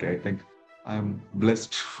other country. I think I'm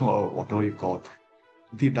blessed, or whatever you call it.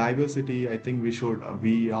 The diversity, I think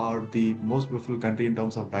we are the most beautiful country in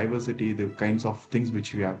terms of diversity, the kinds of things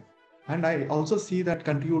which we have. And I also see that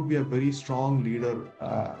country would be a very strong leader.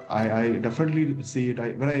 I definitely see it.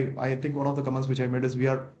 I think one of the comments which I made is we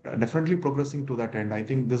are definitely progressing to that end. I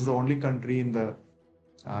think this is the only country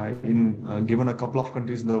given a couple of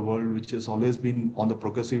countries in the world which has always been on the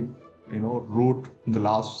progressive route in the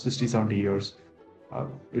last 60-70 years.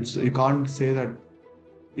 You can't say that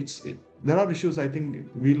there are issues. I think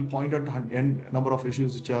we'll point out a number of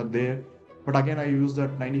issues which are there, but again I use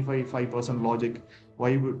that 95% logic.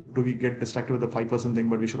 Why do we get distracted with the 5% thing,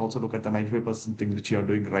 but we should also look at the 95% thing which you are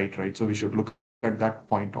doing right? So we should look at that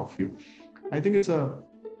point of view. I think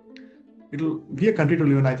it'll be a country to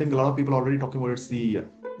live in. I think a lot of people are already talking about it's the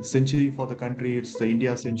century for the country. It's the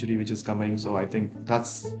India century which is coming. So I think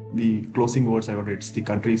that's the closing words I want. It's the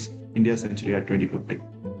country's India century at 2050.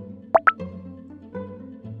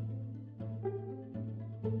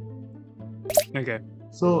 Okay.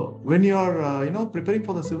 So when you are preparing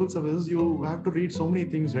for the civil service, you have to read so many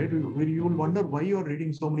things, right? You will wonder why you are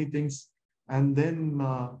reading so many things, and then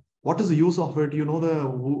what is the use of it?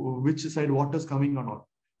 Which side what is coming or not.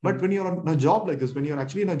 But when you're in a job like this,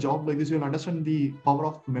 you'll understand the power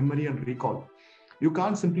of memory and recall. You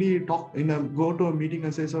can't simply go to a meeting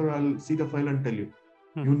and say, sir, I'll see the file and tell you.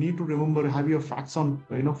 You need to remember, have your facts on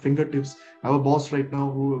fingertips. I have a boss right now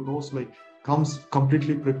who knows, comes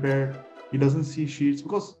completely prepared. He doesn't see sheets,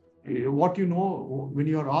 because when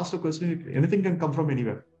you are asked a question, anything can come from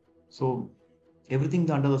anywhere. So everything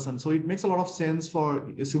under the sun. So it makes a lot of sense for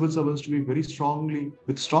civil servants to be very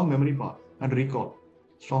with strong memory power and recall.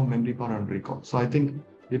 So I think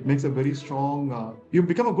it makes a very strong, you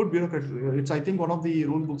become a good bureaucrat. It's, I think, one of the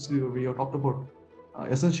rule books we have talked about.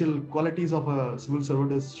 Essential qualities of a civil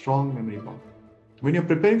servant is strong memory power. When you're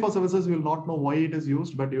preparing for services, you will not know why it is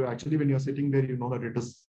used, but when you're sitting there, you know that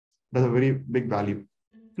there's a very big value.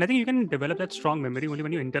 And I think you can develop that strong memory only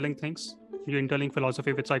when you're interlinking things. You're interlinking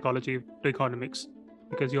philosophy with psychology to economics,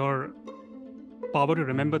 because your power to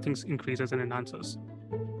remember things increases and enhances.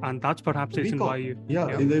 And that's perhaps the reason why you...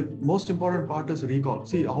 Yeah, the most important part is recall.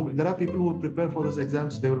 See, there are people who prepare for these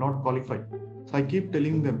exams, they will not qualify. So I keep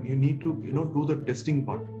telling them, you need to do the testing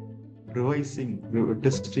part, revising,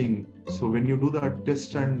 testing. So when you do that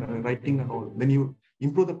test and writing and all, then you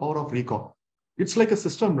improve the power of recall. It's like a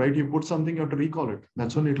system, right? You put something, you have to recall it.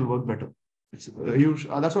 That's when it will work better.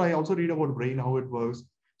 That's why I also read about brain, how it works.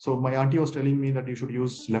 So my auntie was telling me that you should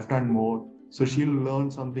use left hand more. So she'll learn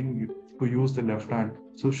something to use the left hand.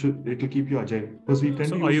 So it will keep you agile. Because we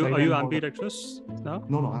tend to use are you ambidextrous now?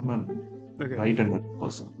 No, I'm a right-handed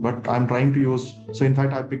person. But I'm trying to use. So in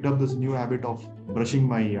fact, I picked up this new habit of brushing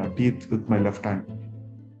my teeth with my left hand.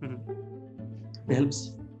 It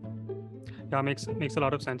helps. Yeah, makes a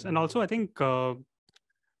lot of sense. And also, I think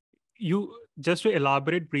you just to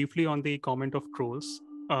elaborate briefly on the comment of trolls.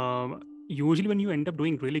 Usually, when you end up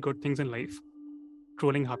doing really good things in life,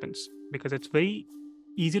 trolling happens because it's very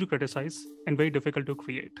easy to criticize and very difficult to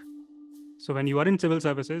create. So when you are in civil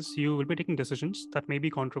services, you will be taking decisions that may be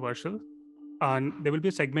controversial, and there will be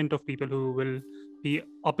a segment of people who will be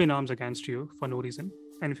up in arms against you for no reason.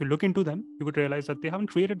 And if you look into them, you would realize that they haven't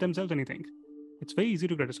created themselves anything. It's very easy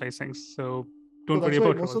to criticize things. So So don't worry that's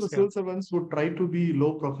why about most of the trolls. Yeah. civil servants would try to be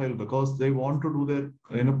low profile because they want to do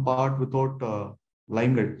their part without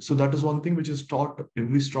limelight. So that is one thing which is taught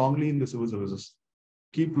very strongly in the civil services.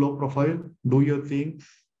 Keep low profile, do your thing,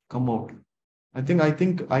 come out.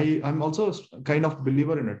 I'm also a kind of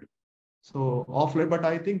believer in it. So off late, but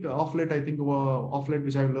I think off late,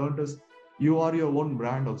 which I've learned is you are your own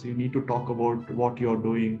brand also. You need to talk about what you're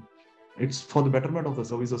doing. It's for the betterment of the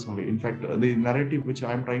services only. In fact, the narrative which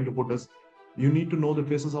I'm trying to put is you need to know the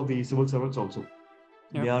faces of the civil servants also.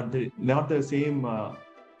 Yeah. They are not the same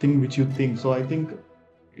thing which you think. So I think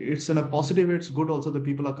it's in a positive way. It's good also the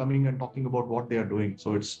people are coming and talking about what they are doing.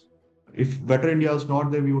 So it's if Better India is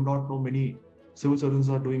not there, we would not know many civil servants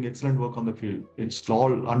are doing excellent work on the field. It's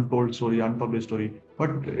all untold story, unpublished story. But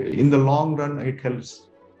in the long run, it helps.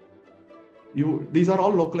 These are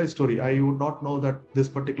all localized story. I would not know that this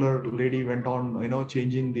particular lady went on,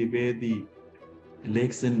 changing the way the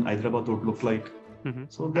lakes in Hyderabad would look like. Mm-hmm.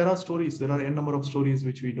 So there are stories. There are a number of stories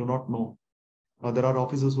which we do not know. There are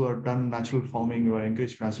officers who have done natural farming, who are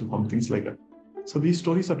encouraged natural farming, things like that. So these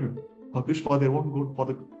stories are published for their own good, for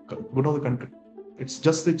the good of the country. It's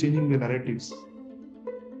just the changing the narratives.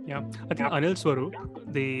 Yeah, I think Anil Swarup,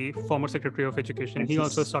 the former Secretary of Education, he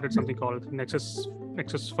also started something called Nexus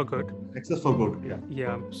for Good. Nexus for Good, yeah.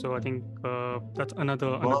 Yeah, so I think that's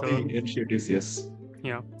another One of the initiatives, yes.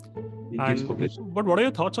 Yeah. And but what are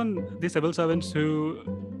your thoughts on the civil servants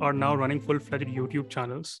who are now running full-fledged YouTube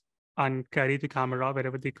channels and carry the camera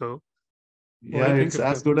wherever they go? Yeah, it's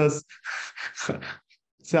as good as.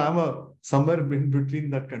 So I'm somewhere in between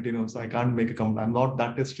that continuum. So I can't make a comment. I'm not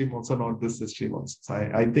that extreme, also not this extreme. Also. So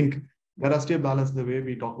I think there has to be a balance. The way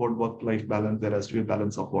we talk about work-life balance, there has to be a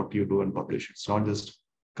balance of what you do and publish. It's not just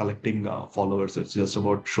collecting followers. It's just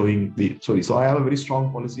about showing the story. So I have a very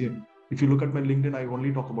strong policy. If you look at my LinkedIn, I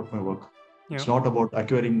only talk about my work. Yeah. It's not about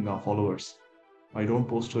acquiring followers. I don't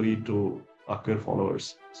post story to acquire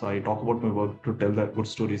followers. So I talk about my work to tell the good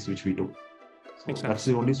stories which we do. So that's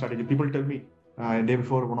the only strategy. People tell me, day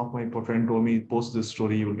before, one of my friends told me, post this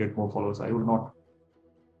story, you will get more followers. I will not.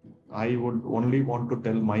 I would only want to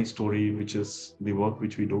tell my story, which is the work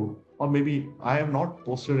which we do. Or maybe I have not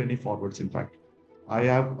posted any forwards, in fact.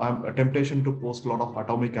 I'm a temptation to post a lot of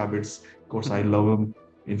Atomic Habits quotes. I love them.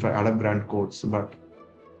 In fact, Adam Grant quotes. But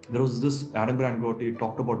there was this Adam Grant quote, he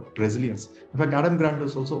talked about resilience. In fact, Adam Grant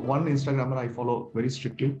is also one Instagrammer I follow very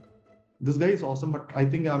strictly. This guy is awesome, but I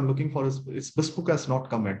think I'm looking for his book has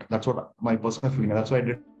not come yet. That's what my personal feeling. That's why I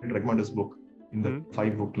didn't recommend his book in the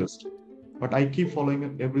 5-book list. But I keep following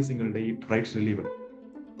him every single day. He writes really well.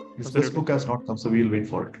 His book has not come, so we'll wait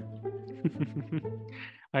for it.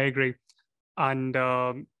 I agree. And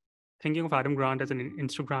thinking of Adam Grant as an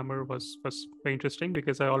Instagrammer was very interesting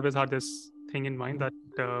because I always had this thing in mind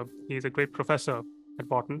that he's a great professor at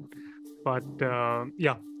Boston. But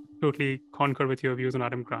yeah, totally concur with your views on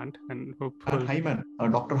Adam Grant. And Hyman,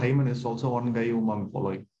 Dr. Hyman is also one guy whom I'm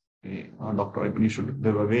following. Dr. Hyman, you should,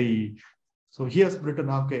 they were very. So he has written,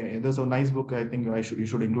 okay, there's a nice book. I think you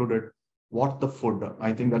should include it. What the Food?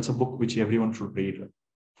 I think that's a book which everyone should read.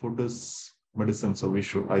 Food is medicine, so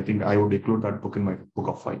I think I would include that book in my book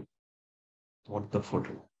of 5. What the Food?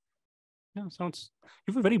 Yeah, you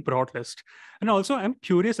have a very broad list. And also, I'm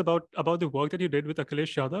curious about the work that you did with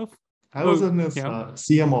Akhilesh Yadav. I was in his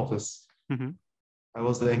CM office. Mm-hmm. I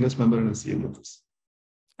was the youngest member in the CM office.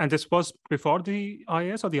 And this was before the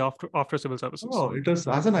IAS or the after civil services? Oh, it was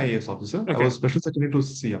as an IAS officer. Okay. I was special secretary to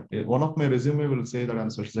CM. One of my resume will say that I'm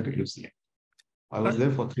special secretary to CM. I was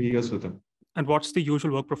there for 3 years with him. And what's the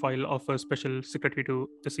usual work profile of a special secretary to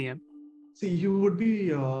the CM? See, you would be,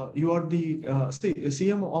 you are the,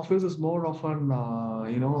 CM office is more of an,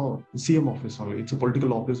 CM office only. It's a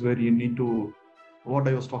political office where you need to, what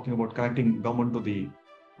I was talking about, connecting government to the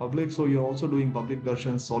public. So you're also doing public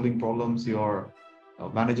darshan, solving problems. You're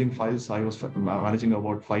managing files. I was managing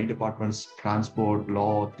about 5 departments, transport,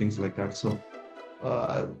 law, things like that. So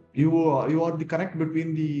you are the connect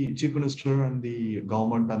between the chief minister and the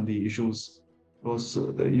government and the issues.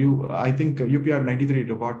 I think UP had 93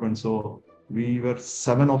 departments, so we were 6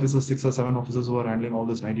 or 7 officers who were handling all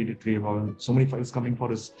this 93 departments. So many files coming for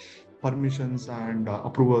his permissions and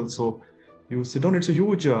approval. So You sit down, it's a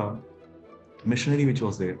huge machinery which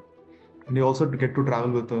was there. And you also get to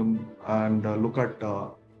travel with them and look at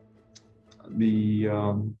the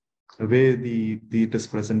way it is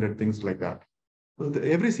presented, things like that. So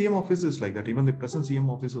every CM office is like that. Even the present CM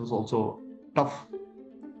office is also tough.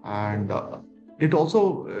 And it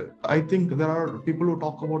also, I think there are people who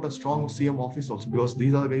talk about a strong CM office also, because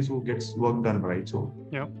these are the guys who gets work done, right? So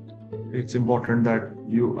Yeah. it's important that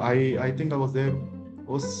I think I was there,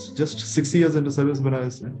 was just 6 years into service. When I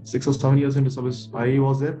was 6 or 7 years into service, I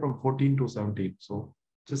was there from 14 to 17. So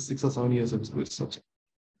just 6 or 7 years into service. So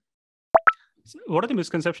what are the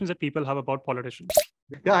misconceptions that people have about politicians?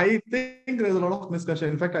 yeah, I think there's a lot of misconception.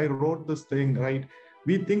 In fact, I wrote this thing, right?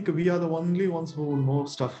 We think we are the only ones who know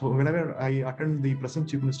stuff. Whenever I attend the present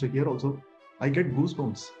chief minister here also, I get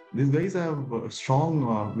goosebumps. These guys have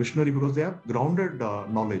strong visionary, because they have grounded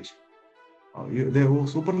knowledge. They have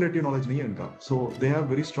superlative knowledge. So they have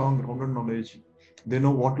very strong grounded knowledge. They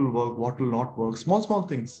know what will work, what will not work. Small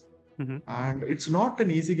things. Mm-hmm. And it's not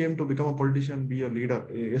an easy game to become a politician, be a leader.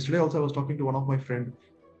 Yesterday also I was talking to one of my friends.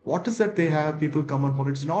 What is that they have people come and follow?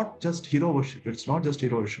 It's not just hero worship. It's not just you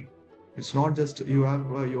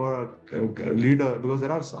have you are a leader, because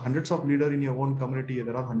there are hundreds of leaders in your own community.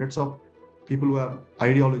 There are hundreds of people who have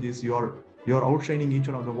ideologies. You're outshining each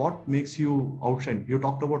other. What makes you outshine? You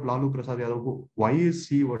talked about Lalu Prasad Yadav. Why is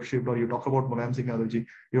he worshipped? Or you talk about Mulayam Singh Yadav.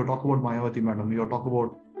 You talk about Mayawati Madam. You talk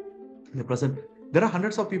about the present. There are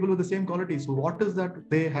hundreds of people with the same qualities. So what is that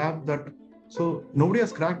they have that? So nobody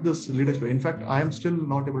has cracked this leadership. In fact, I am still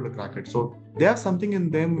not able to crack it. So they have something in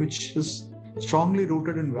them which is strongly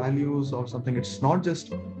rooted in values or something. It's not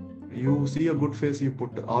just you see a good face you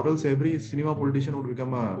put, or else every cinema politician would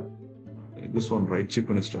become this one, right? Chief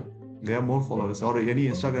minister. They have more followers. Or any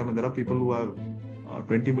Instagram, and there are people who have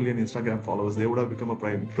 20 million Instagram followers. They would have become a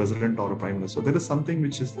president or a prime minister. So there is something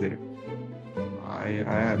which is there.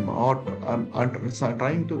 I'm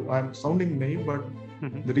sounding naive, but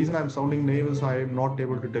the reason I'm sounding naive is I'm not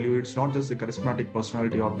able to tell you. It's not just the charismatic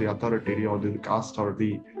personality or the authority or the caste or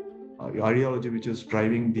the ideology which is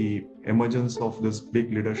driving the emergence of this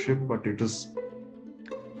big leadership, but it is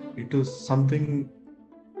something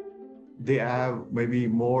they have, maybe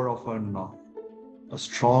more of a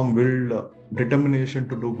strong-willed determination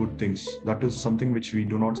to do good things. That is something which we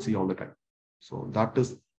do not see all the time. So that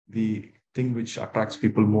is the thing which attracts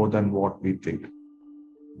people more than what we think.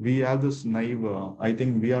 We have this naive, I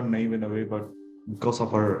think we are naive in a way, but because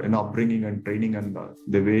of our upbringing and training and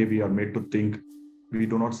the way we are made to think, we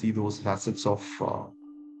do not see those facets of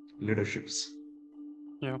leaderships.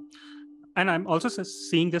 Yeah. And I'm also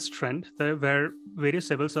seeing this trend where various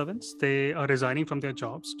civil servants, they are resigning from their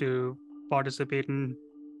jobs to participate in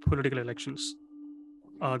political elections.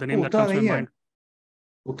 The name that comes to my mind.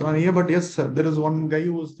 But yes, there is one guy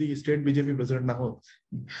who was the state BJP president now.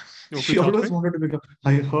 He always wanted to become.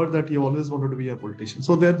 I heard that he always wanted to be a politician.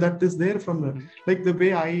 So that is there from the like the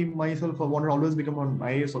way I myself wanted to always become an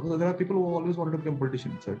IAS. So there are people who always wanted to become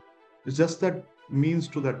politicians. Right? It's just that means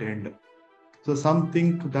to that end. So some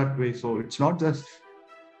think that way. So it's not just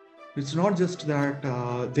that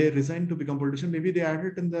they resigned to become politician. Maybe they had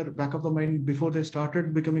it in their back of the mind before they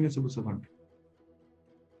started becoming a civil servant.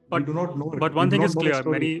 But, we do not know it. But one thing is clear,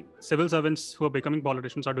 many civil servants who are becoming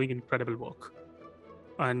politicians are doing incredible work.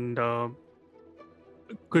 And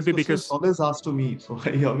could be because... always asked to me, so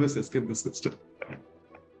I always escape this question.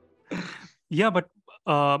 Yeah, but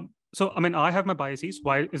so, I mean, I have my biases.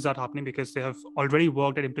 Why is that happening? Because they have already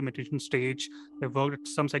worked at implementation stage. They've worked at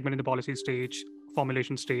some segment in the policy stage,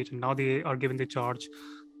 formulation stage, and now they are given the charge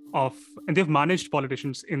of, and they've managed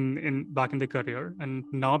politicians in back in their career. And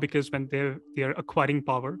now, because when they are acquiring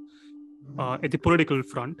power at the political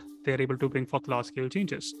front, they're able to bring forth large scale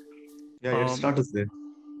changes. Yeah, head start is there.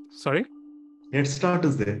 Sorry? Head start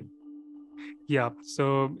is there. Yeah.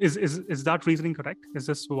 So is that reasoning correct? Is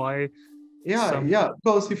this why? Yeah.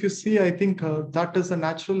 Because if you see, I think that is a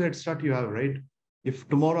natural head start you have, right? If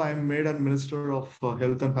tomorrow I'm made a minister of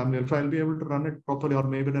health and family welfare, I'll be able to run it properly, or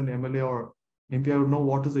maybe an MLA or maybe I would know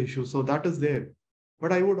what is the issue. So that is there.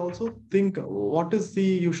 But I would also think,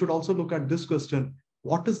 you should also look at this question.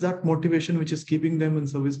 What is that motivation which is keeping them in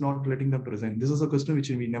service, not letting them to resign? This is a question which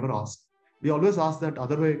we never ask. We always ask that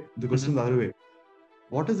other way, the question the other way.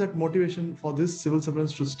 What is that motivation for this civil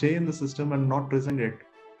servants to stay in the system and not resign yet?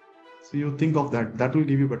 So you think of that. That will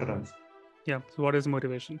give you better answer. Yeah. So what is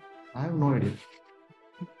motivation? I have no idea.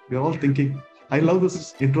 We are all thinking. I love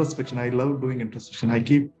this introspection. I love doing introspection. I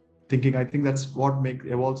keep thinking. I think that's what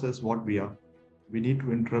evolves us what we are. We need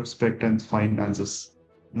to introspect and find answers,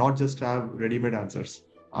 not just have ready-made answers.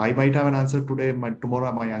 I might have an answer today,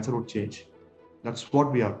 tomorrow my answer would change. That's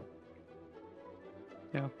what we are.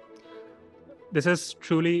 Yeah. This is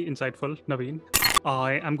truly insightful, Naveen.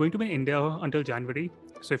 I am going to be in India until January.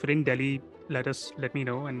 So if you're in Delhi, let me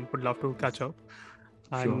know, and would love to catch up.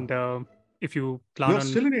 Sure. And if you plan You're on,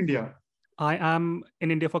 still in India. I am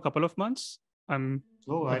in India for a couple of months. I'm,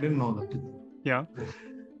 Oh, I didn't know that. yeah.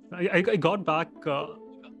 I got back a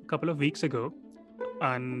couple of weeks ago,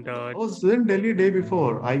 and I was in Delhi day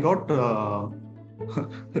before. I got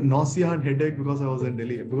nausea and headache because I was in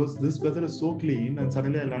Delhi. Because this weather is so clean, and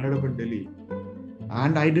suddenly I landed up in Delhi.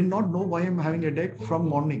 And I did not know why I'm having a headache from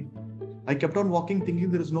morning. I kept on walking thinking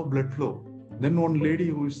there is no blood flow. Then one lady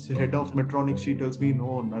who is head of Metronic, she tells me,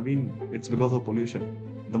 no, Naveen, it's because of pollution.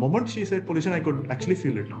 The moment she said pollution, I could actually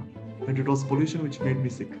feel it now. And it was pollution which made me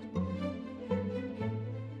sick.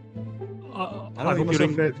 I hope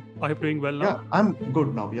you're doing well now. Yeah, I'm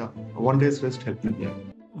good now. Yeah, one day's rest helped me. Yeah.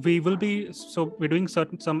 We will be, so we're doing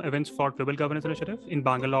some events for Global Governance Initiative in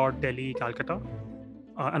Bangalore, Delhi, Calcutta,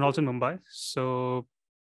 and also in Mumbai. So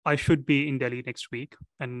I should be in Delhi next week,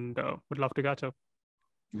 and would love to catch up.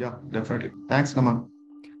 Yeah, definitely. Thanks, Naman.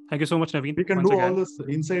 Thank you so much, Naveen. We can do all this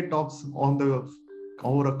inside talks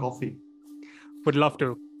over a coffee. Would love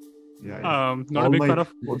to. Yeah. Not a big fan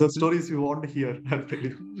of the stories you want to hear.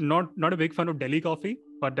 Not a big fan of Delhi coffee,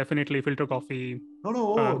 but definitely filter coffee.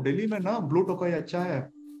 No, Delhi mein na blue tokai acha hai.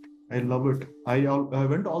 I love it. I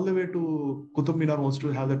went all the way to Qutub Minar wants to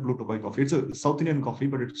have that blue tokai coffee. It's a South Indian coffee,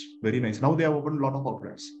 but it's very nice. Now they have opened a lot of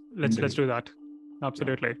outlets. Let's do that.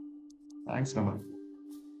 Absolutely. Yeah. Thanks, Naman.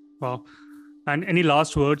 Wow. And any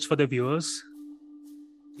last words for the viewers?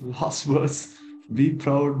 Last words. Be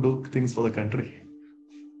proud, do things for the country.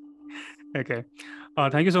 Okay.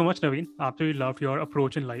 Thank you so much, Naveen. Absolutely loved your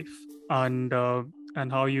approach in life and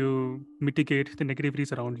how you mitigate the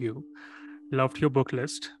negativities around you. Loved your book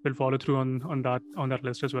list. We'll follow through on that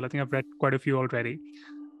list as well. I think I've read quite a few already.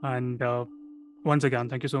 And once again,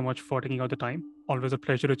 thank you so much for taking out the time. Always a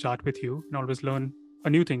pleasure to chat with you and always learn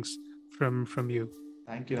new things from you.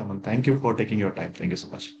 Thank you, Naman. Thank you for taking your time. Thank you so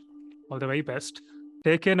much. All the very best.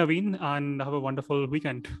 Take care, Naveen, and have a wonderful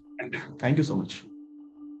weekend. Thank you so much.